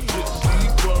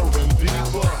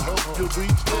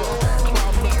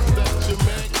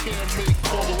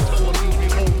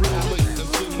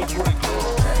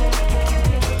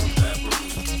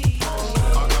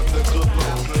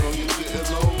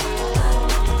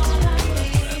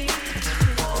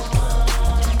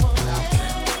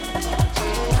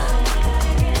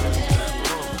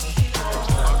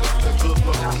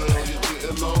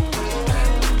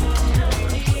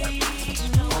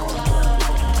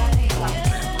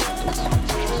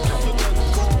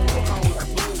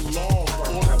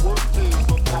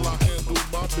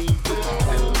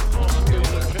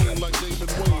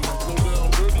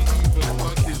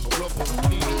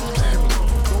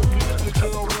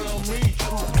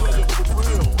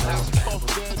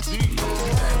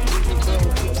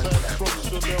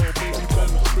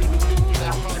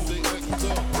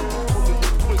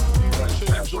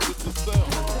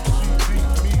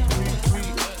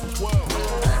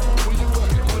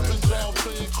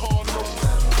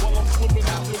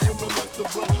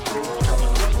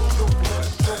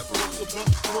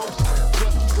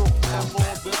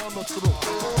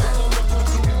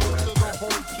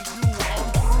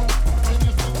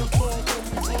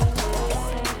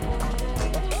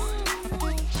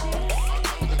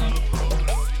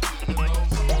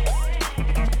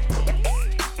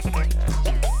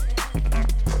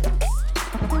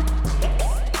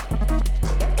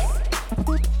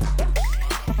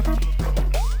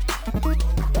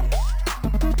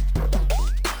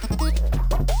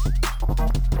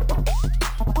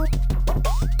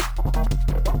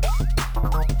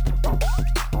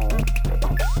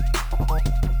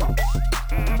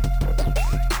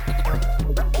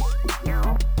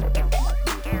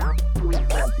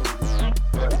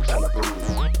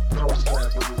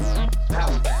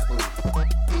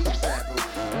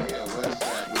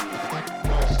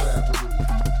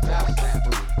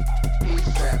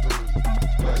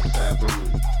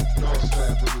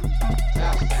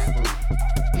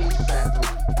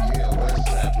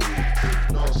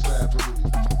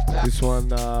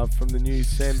one from the new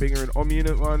Sam Binger and Om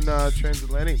Unit one,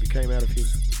 Transatlantic, that came out a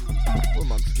couple of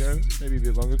months ago, maybe a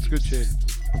bit longer. It's a good tune.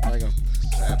 Hang on.